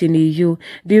trust in you.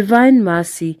 Divine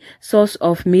mercy, source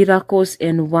of miracles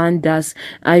and wonders,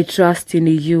 I trust in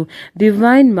you.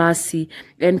 Divine mercy,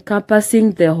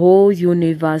 encompassing the whole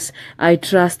universe, I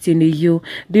trust in you.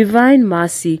 Divine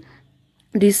mercy,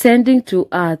 descending to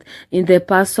earth in the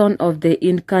person of the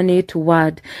incarnate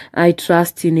Word, I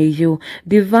trust in you.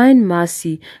 Divine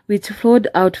mercy, which flowed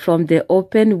out from the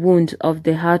open wound of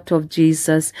the heart of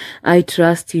Jesus, I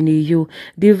trust in you.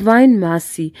 Divine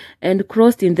mercy,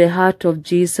 enclosed in the heart of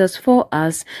Jesus for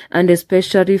us, and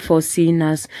especially for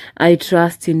sinners, I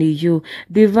trust in you.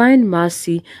 Divine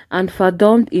mercy,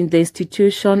 unfathomed in the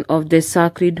institution of the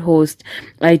sacred host,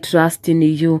 I trust in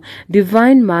you.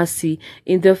 Divine mercy,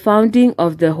 in the founding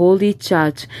of the Holy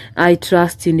Church, I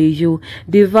trust in you.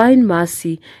 Divine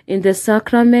mercy, in the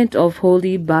sacrament of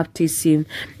holy baptism,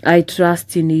 I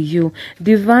trust in you.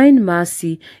 Divine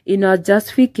mercy, in our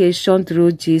justification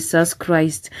through Jesus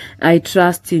Christ, I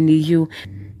trust in you.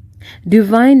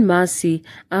 Divine mercy,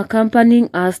 accompanying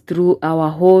us through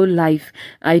our whole life,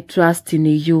 I trust in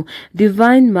you.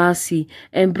 Divine mercy,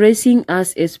 embracing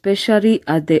us especially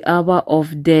at the hour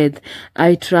of death,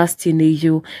 I trust in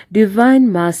you.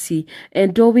 Divine mercy,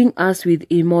 endowing us with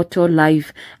immortal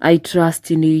life, I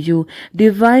trust in you.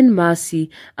 Divine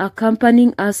mercy,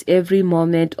 accompanying us every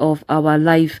moment of our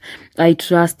life, I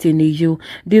trust in you.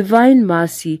 Divine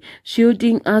mercy,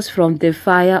 shielding us from the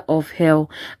fire of hell,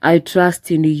 I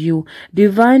trust in you.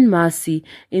 Divine mercy,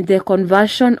 in the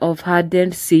conversion of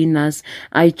hardened sinners,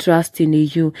 I trust in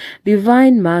you.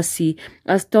 Divine mercy,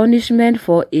 astonishment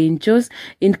for angels,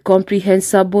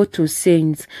 incomprehensible to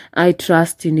saints, I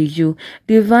trust in you.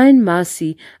 Divine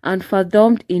mercy,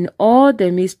 unfathomed in all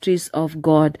the mysteries of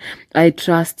God, I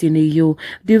trust in you.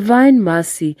 Divine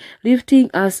mercy,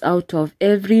 lifting us out of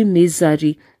every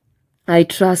misery, I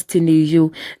trust in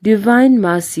you. Divine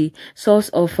mercy, source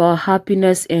of our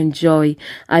happiness and joy,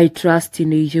 I trust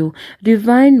in you.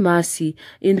 Divine mercy,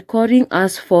 in calling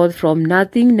us forth from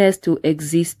nothingness to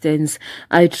existence,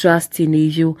 I trust in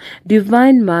you.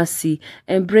 Divine mercy,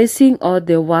 embracing all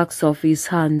the works of his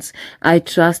hands, I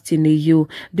trust in you.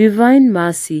 Divine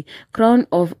mercy, crown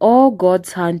of all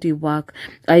God's handiwork,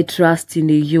 I trust in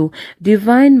you.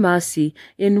 Divine mercy,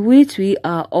 in which we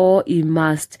are all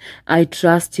immersed, I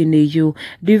trust in you. you.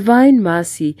 Divine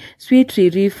mercy, sweet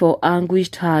relief for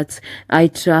anguished hearts, I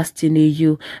trust in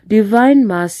you. Divine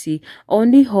mercy,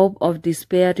 only hope of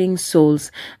despairing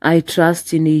souls, I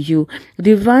trust in you.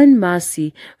 Divine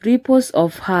mercy, repose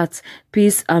of hearts,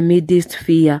 peace amidst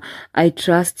fear, I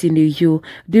trust in you.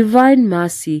 Divine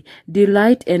mercy,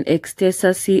 delight and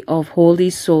ecstasy of holy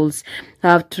souls,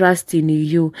 have trust in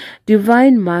you.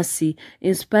 Divine mercy,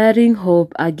 inspiring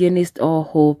hope against all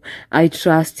hope, I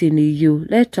trust in you.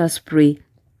 Let us pray.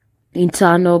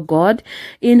 Eternal God,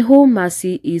 in whom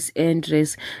mercy is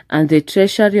endless and the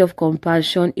treasury of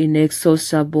compassion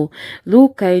inexhaustible,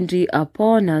 look kindly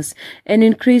upon us and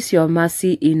increase your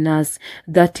mercy in us,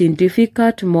 that in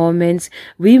difficult moments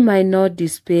we might not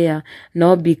despair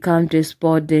nor become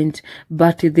despondent,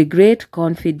 but with the great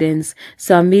confidence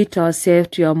submit ourselves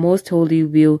to your most holy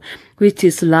will, which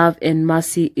is love and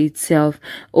mercy itself.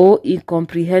 O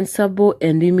incomprehensible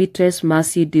and limitless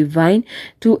mercy divine,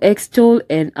 to extol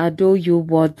and adore you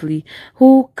worthily.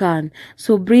 Who can?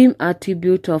 Supreme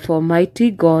attribute of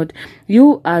Almighty God,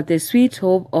 you are the sweet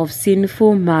hope of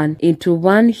sinful man. Into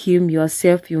one hymn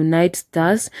yourself unite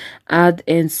stars, earth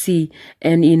and sea,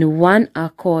 and in one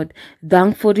accord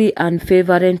thankfully and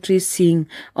fervently sing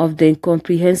of the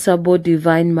incomprehensible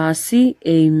divine mercy.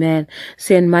 Amen.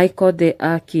 Saint Michael the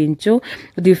Archangel,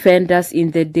 defend us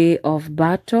in the day of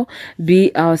battle.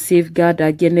 Be our safeguard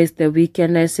against the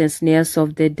wickedness and snares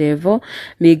of the devil.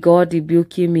 May God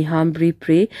rebuke him, we humbly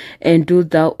pray. And do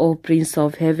thou, O Prince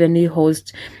of heavenly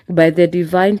hosts, by the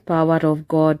divine power of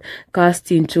God,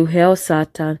 cast into hell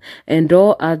Satan and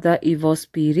all other evil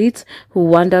spirits who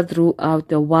wander throughout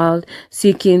the world,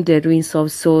 seeking the ruins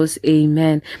of souls.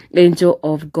 Amen. Angel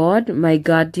of God, my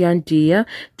guardian dear,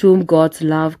 to whom God's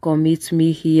love commits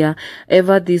me here,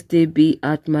 ever this day be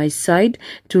at my side,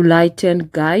 to lighten,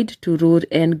 guide, to rule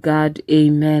and guard.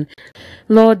 Amen.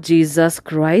 Lord Jesus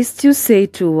Christ, you say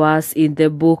to us in the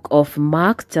book of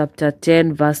Mark chapter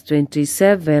 10 verse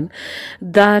 27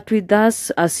 that with us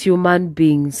as human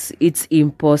beings it's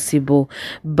impossible,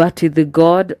 but with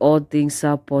God all things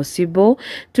are possible.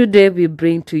 Today we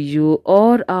bring to you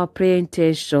all our prayer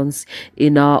intentions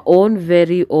in our own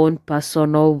very own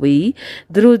personal way,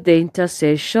 through the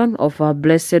intercession of our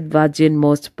Blessed Virgin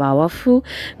most powerful,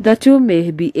 that you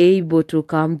may be able to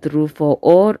come through for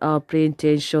all our prayer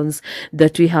intentions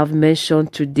that we have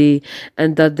mentioned today,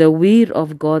 and that the will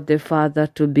of God the Father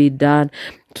to be done,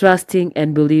 trusting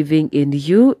and believing in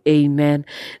you. Amen.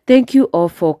 Thank you all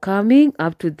for coming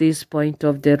up to this point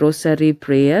of the Rosary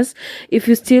prayers. If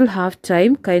you still have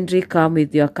time, kindly come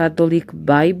with your Catholic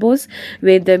Bibles.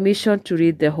 We're in the mission to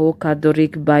read the whole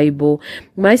Catholic Bible.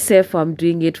 Myself, I'm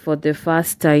doing it for the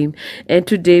first time, and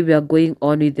today we are going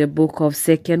on with the book of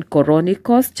 2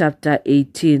 Chronicles chapter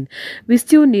 18. We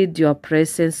still need your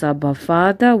presence, Abba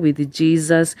Father, with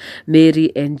Jesus,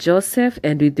 Mary and Joseph,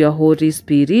 and with your Holy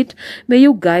Spirit. May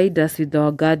you guide us with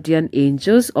our guardian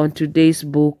angels on today's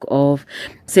book of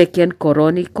 2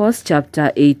 Chronicles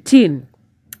chapter 18.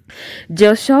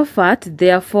 Jehoshaphat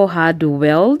therefore had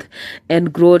wealth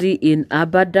and glory in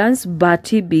abundance, but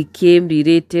he became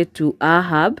related to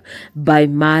Ahab by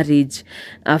marriage.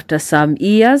 After some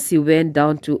years, he went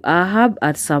down to Ahab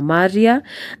at Samaria.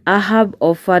 Ahab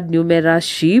offered numerous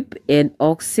sheep and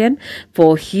oxen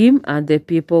for him and the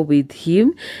people with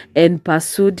him, and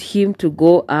pursued him to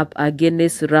go up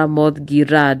against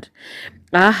Ramoth-Gilead.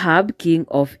 Ahab, king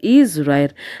of Israel,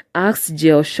 asked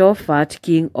Jehoshaphat,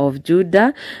 king of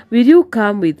Judah, will you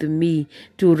come with me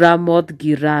to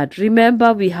Ramoth-Gilead?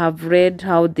 Remember, we have read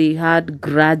how they had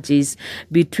grudges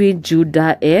between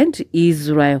Judah and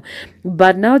Israel.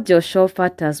 But now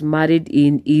Jehoshaphat has married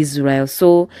in Israel,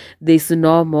 so there's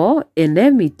no more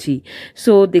enmity.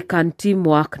 So they can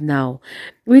teamwork now.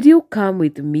 Will you come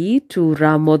with me to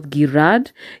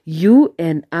Ramoth-Gilead? You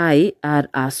and I are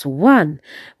as one,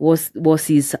 was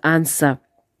his answer.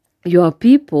 Your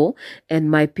people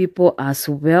and my people as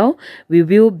well, we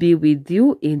will be with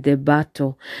you in the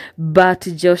battle. But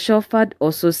Jehoshaphat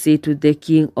also said to the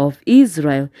king of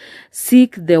Israel,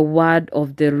 seek the word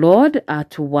of the Lord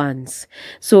at once.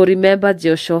 So remember,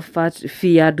 Jehoshaphat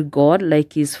feared God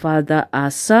like his father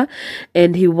Asa,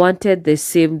 and he wanted the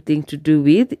same thing to do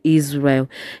with Israel.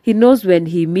 He knows when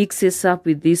he mixes up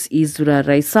with these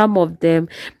Israelites, some of them,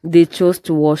 they chose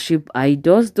to worship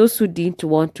idols. Those who didn't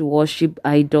want to worship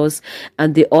idols,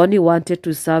 and they only wanted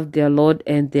to serve their Lord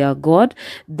and their God,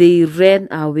 they ran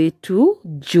away to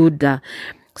Judah.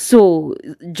 So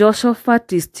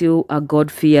Jehoshaphat is still a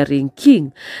God-fearing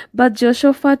king. But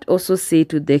Jehoshaphat also said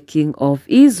to the king of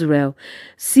Israel,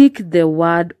 seek the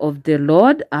word of the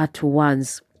Lord at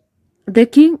once. The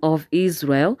king of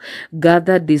Israel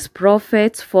gathered his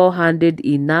prophets, 400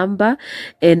 in number,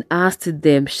 and asked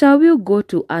them, "Shall we go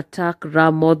to attack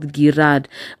Ramoth Gilead,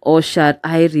 or shall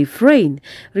I refrain?"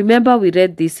 Remember, we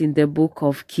read this in the book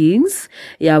of Kings.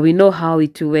 Yeah, we know how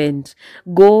it went.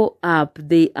 "Go up,"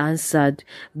 they answered.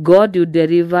 "God will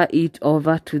deliver it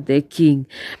over to the king."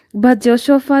 But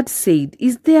Jehoshaphat said,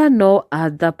 "Is there no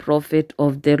other prophet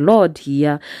of the Lord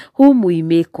here whom we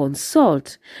may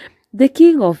consult?" The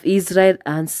king of Israel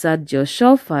answered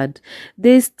Jehoshaphat,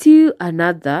 "There is still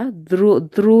another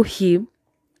through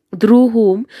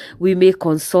whom we may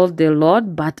consult the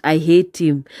Lord, but I hate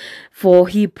him, for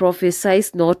he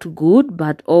prophesies not good,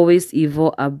 but always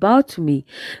evil about me."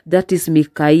 That is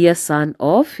Micaiah, son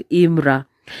of Imra.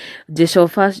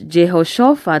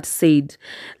 Jehoshaphat said,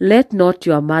 "Let not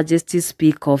your majesty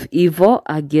speak of evil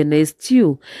against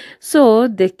you." So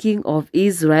the king of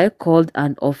Israel called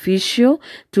an official,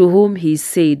 to whom he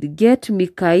said, "Get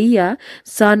Micaiah,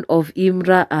 son of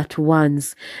Imra, at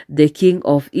once." The king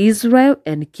of Israel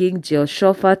and King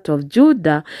Jehoshaphat of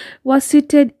Judah were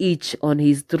seated each on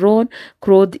his throne,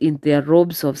 clothed in their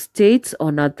robes of state,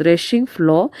 on a threshing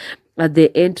floor at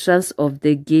the entrance of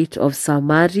the gate of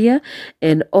Samaria,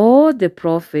 and all the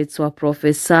prophets were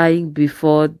prophesying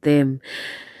before them.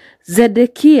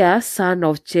 Zedekiah, son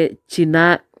of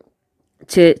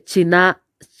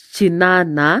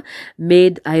Chinana,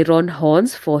 made iron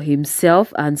horns for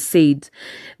himself and said,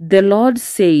 "The Lord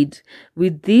said,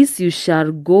 with this you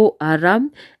shall go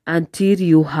Aram until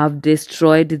you have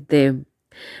destroyed them.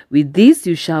 With this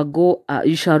you shall go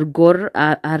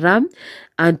Aram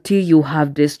until you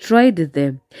have destroyed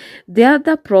them." The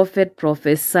other prophet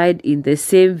prophesied in the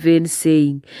same vein,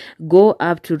 saying, "Go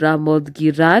up to Ramoth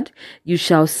Gilead, you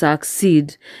shall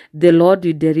succeed. The Lord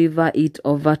will deliver it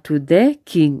over to the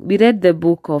king." We read the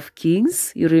book of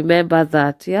Kings. You remember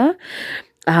that, yeah?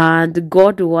 And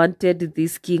God wanted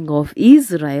this king of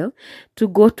Israel to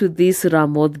go to this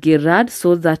Ramoth Gilead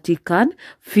so that he can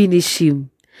finish him.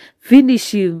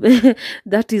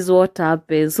 That is what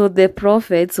happened. So the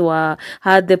prophets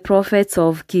had the prophets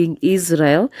of King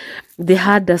Israel. They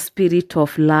had the spirit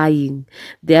of lying.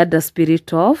 They had the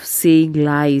spirit of saying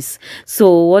lies.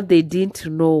 So what they didn't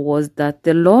know was that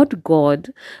the Lord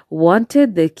God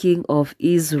wanted the king of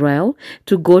Israel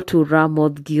to go to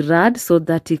Ramoth Gilead so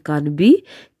that he can be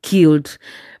killed.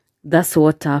 That's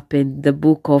what happened in the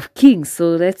book of Kings.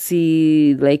 So let's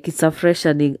see, like, it's a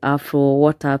freshening up for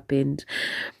what happened.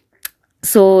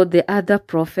 So the other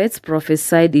prophets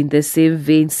prophesied in the same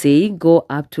vein, saying, "Go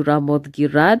up to Ramoth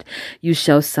Gilead, you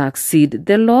shall succeed.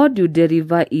 The Lord will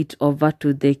deliver it over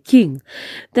to the king."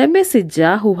 The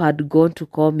messenger who had gone to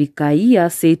call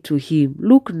Micaiah said to him,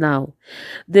 "Look now,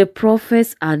 the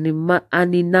prophets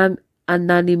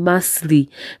anonymously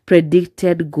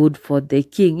predicted good for the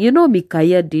king." You know,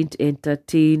 Micaiah didn't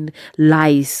entertain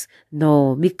lies.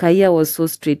 No, Micaiah was so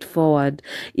straightforward.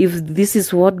 If this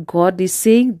is what God is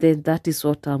saying, then that is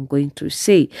what I'm going to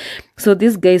say. So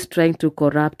this guy is trying to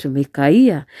corrupt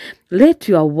Micaiah. "Let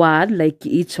your word, like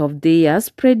each of theirs,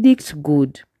 predict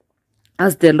good.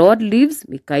 As the Lord lives,"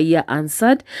 Micaiah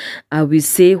answered, "I will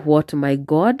say what my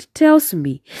God tells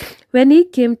me." When he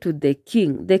came to the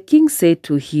king said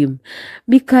to him,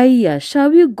 "Micaiah, shall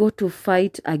we go to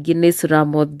fight against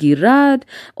Ramoth Gilead,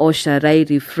 or shall I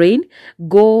refrain?"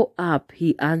 "Go up,"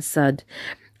 he answered,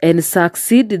 "and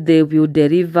succeed. They will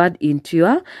deliver into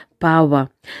your power."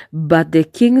 But the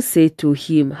king said to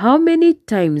him, "How many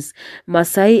times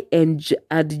must I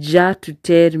adjure to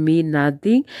tell me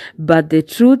nothing but the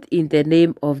truth in the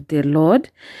name of the Lord?"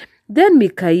 Then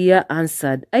Micaiah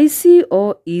answered, "I see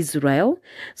all Israel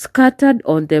scattered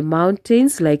on the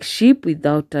mountains like sheep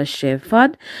without a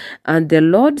shepherd, and the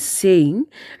Lord saying,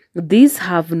 these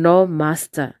have no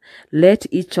master. Let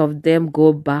each of them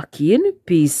go back in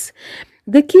peace."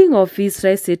 The king of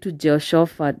Israel said to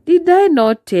Jehoshaphat, "Did I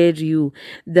not tell you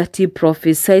that he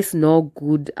prophesies no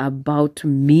good about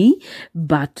me,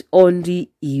 but only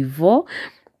evil?"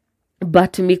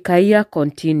 But Micaiah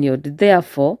continued,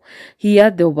 "Therefore, hear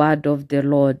the word of the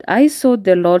Lord. I saw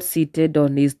the Lord seated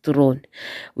on his throne,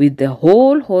 with the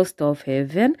whole host of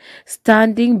heaven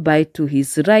standing by to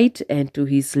his right and to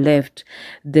his left.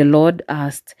 The Lord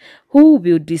asked, who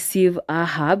will deceive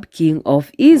Ahab, king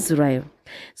of Israel,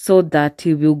 so that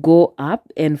he will go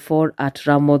up and fall at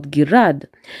Ramoth Gilead?"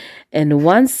 And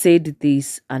one said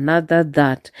this, another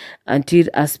that, until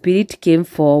a spirit came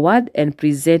forward and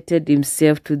presented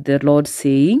himself to the Lord,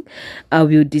 saying, "I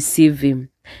will deceive him."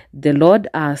 The Lord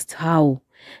asked, "How?"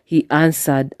 He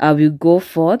answered, "I will go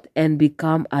forth and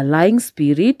become a lying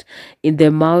spirit in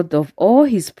the mouth of all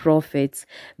his prophets.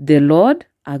 The Lord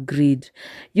agreed.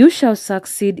 You shall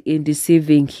succeed in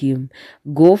deceiving him.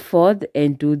 Go forth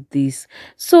and do this.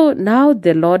 So now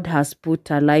the Lord has put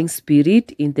a lying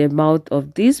spirit in the mouth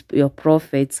of these your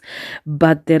prophets,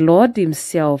 but the Lord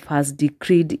himself has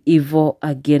decreed evil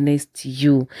against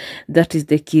you. That is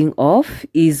the king of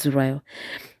Israel.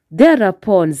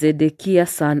 Thereupon Zedekiah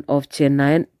son of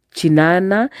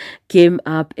Chinana came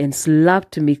up and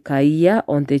slapped Micaiah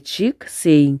on the cheek,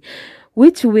 saying,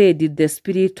 "Which way did the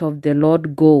Spirit of the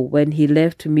Lord go when he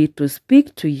left me to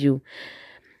speak to you?"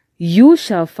 "You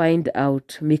shall find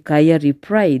out," Micaiah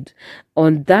replied,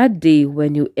 "on that day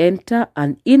when you enter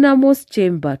an innermost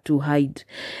chamber to hide."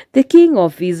 The king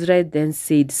of Israel then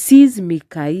said, "Seize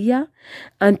Micaiah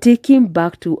and take him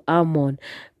back to Ammon,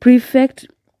 prefect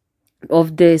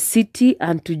of the city,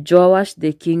 and to Joash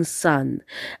the king's son,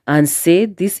 and say,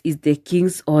 This is the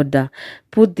king's order.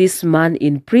 Put this man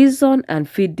in prison and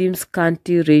feed him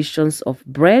scanty rations of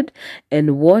bread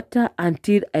and water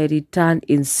until I return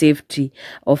in safety,"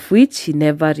 of which he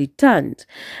never returned.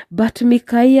 But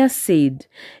Micaiah said,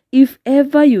 "If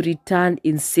ever you return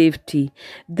in safety,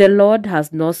 the Lord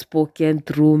has not spoken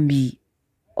through me."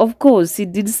 Of course, he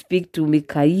did speak to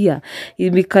Micaiah.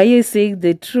 Micaiah is saying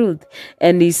the truth.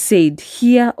 And he said,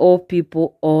 "Hear, O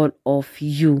people, all of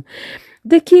you."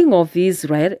 The king of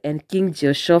Israel and King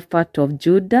Jehoshaphat of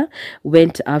Judah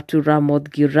went up to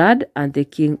Ramoth-Gilead, and the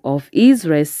king of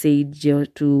Israel said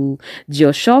to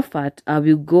Jehoshaphat, "I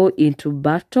will go into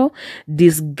battle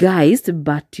disguised,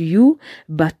 but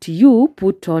you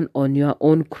put on your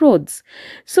own clothes."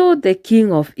 So the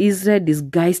king of Israel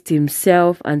disguised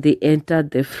himself, and they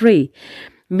entered the fray.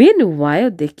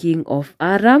 Meanwhile, the king of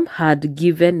Aram had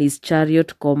given his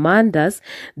chariot commanders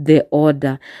the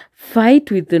order,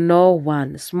 "Fight with no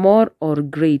one, small or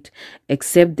great,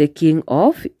 except the king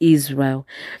of Israel."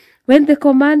 When the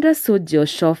commanders saw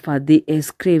Jehoshaphat, they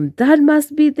exclaimed, "That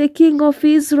must be the king of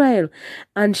Israel,"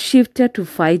 and shifted to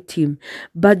fight him.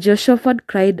 But Jehoshaphat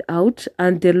cried out,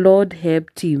 and the Lord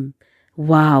helped him.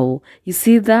 Wow, you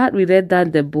see that? We read that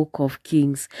in the book of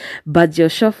Kings. But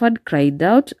Jehoshaphat cried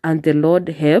out, and the Lord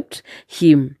helped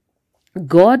him.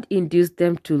 God induced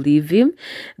them to leave him.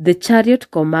 The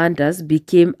chariot commanders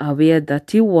became aware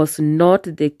that he was not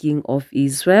the king of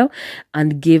Israel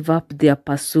and gave up their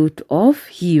pursuit of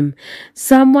him.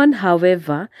 Someone,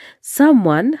 however,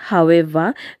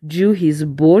 drew his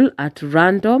bow at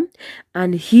random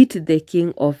and hit the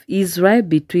king of Israel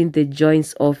between the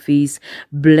joints of his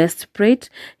breastplate.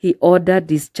 He ordered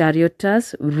his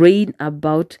charioteers, "Rein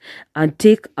about and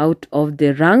take out of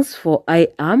the ranks, for I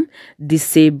am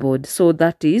disabled." So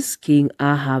that is King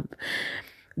Ahab.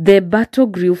 The battle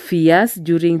grew fierce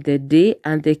during the day,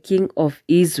 and the king of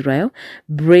Israel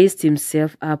braced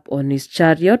himself up on his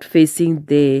chariot facing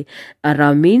the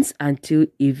Arameans until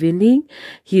evening.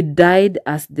 He died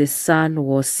as the sun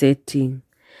was setting.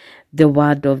 The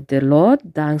word of the Lord.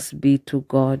 Thanks be to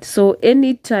God. So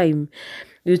anytime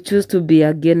you choose to be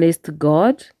against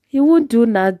God, he won't do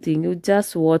nothing. You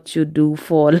just watch you do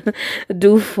fall.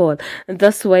 do fall. And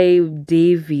that's why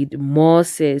David,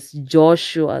 Moses,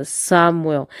 Joshua,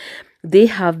 Samuel, they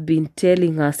have been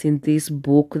telling us in this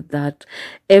book that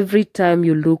every time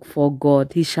you look for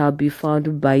God, he shall be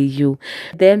found by you.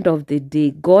 At the end of the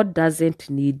day, God doesn't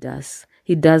need us.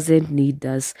 He doesn't need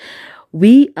us.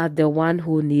 We are the one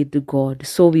who need God.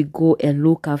 So we go and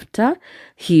look after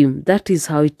him. That is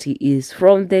how it is.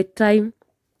 From the time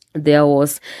there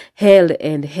was hell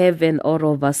and heaven,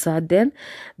 all of a sudden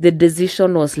the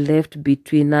decision was left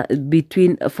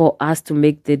between for us to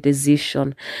make the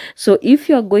decision. So if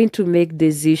you are going to make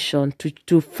decision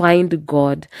to find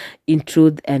God in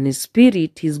truth and in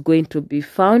spirit, he's going to be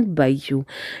found by you,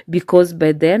 because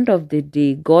by the end of the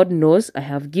day, God knows I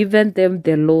have given them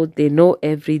the law. They know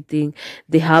everything.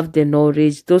 They have the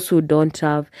knowledge. Those who don't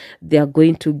have, they are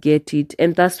going to get it.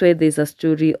 And that's why there's a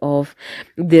story of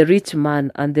the rich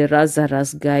man and the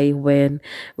Lazarus guy. When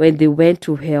they went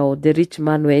to hell, the rich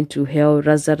man went to hell,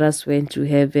 Lazarus went to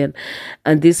heaven.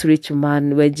 And this rich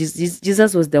man, when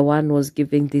Jesus was the one who was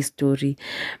giving this story,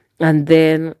 and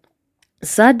then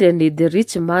suddenly the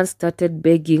rich man started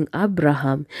begging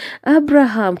Abraham,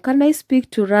 can I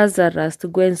speak to Lazarus to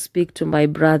go and speak to my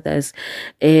brothers?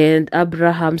 And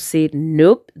Abraham said,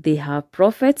 nope, they have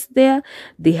prophets there,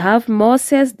 they have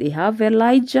Moses, they have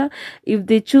Elijah. If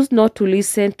they choose not to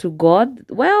listen to God,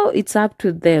 well, it's up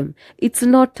to them. It's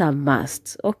not a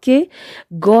must, okay?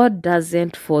 God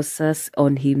doesn't force us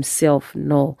on himself,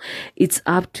 no. It's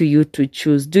up to you to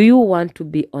choose. Do you want to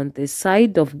be on the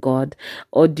side of God,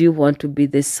 or do you want to be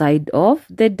the side of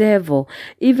the devil.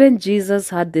 Even Jesus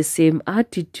had the same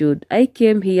attitude. I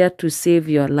came here to save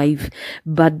your life.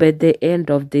 But by the end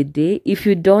of the day, if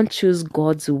you don't choose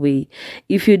God's way,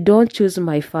 if you don't choose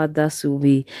my Father's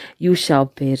way, you shall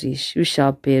perish. You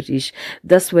shall perish.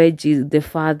 That's why the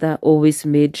Father always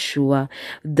made sure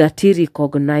that he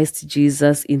recognized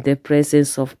Jesus in the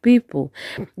presence of people.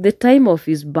 The time of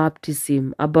his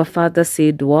baptism, Abba Father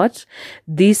said what?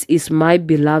 This is my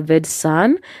beloved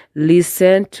Son,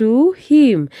 listen to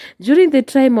him. During the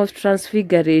time of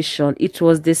transfiguration, it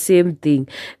was the same thing.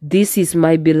 This is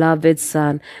my beloved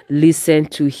Son, listen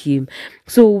to him.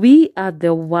 So we are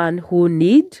the one who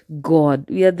need God.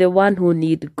 We are the one who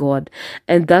need God.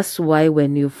 And that's why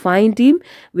when you find him,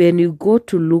 when you go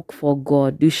to look for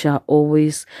God, you shall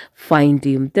always find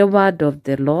him. The word of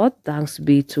the Lord, thanks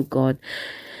be to God.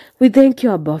 We thank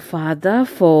you, Abba Father,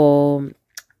 for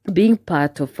being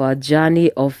part of our journey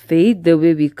of faith. The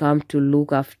way we come to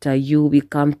look after you, we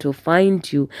come to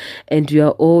find you, and you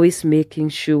are always making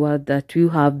sure that you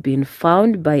have been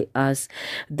found by us.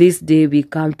 This day we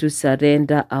come to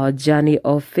surrender our journey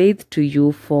of faith to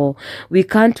you, for we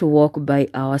can't walk by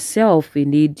ourselves. We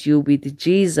need you with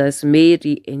Jesus,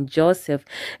 Mary, and Joseph,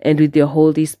 and with the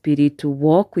Holy Spirit to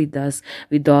walk with us,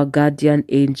 with our guardian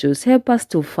angels. Help us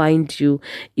to find you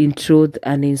in truth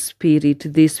and in spirit.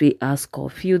 This we ask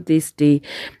of you this day.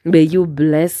 May you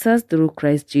bless us through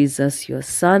Christ Jesus, your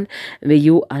Son. May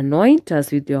you anoint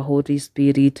us with your Holy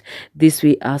Spirit. This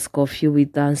we ask of you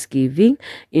with thanksgiving.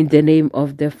 In the name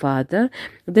of the Father,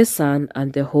 the Son,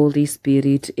 and the Holy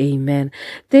Spirit. Amen.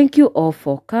 Thank you all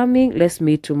for coming. Let's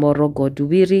meet tomorrow, God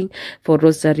willing, for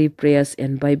Rosary prayers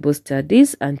and Bible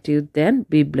studies. Until then,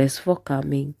 be blessed for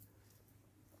coming.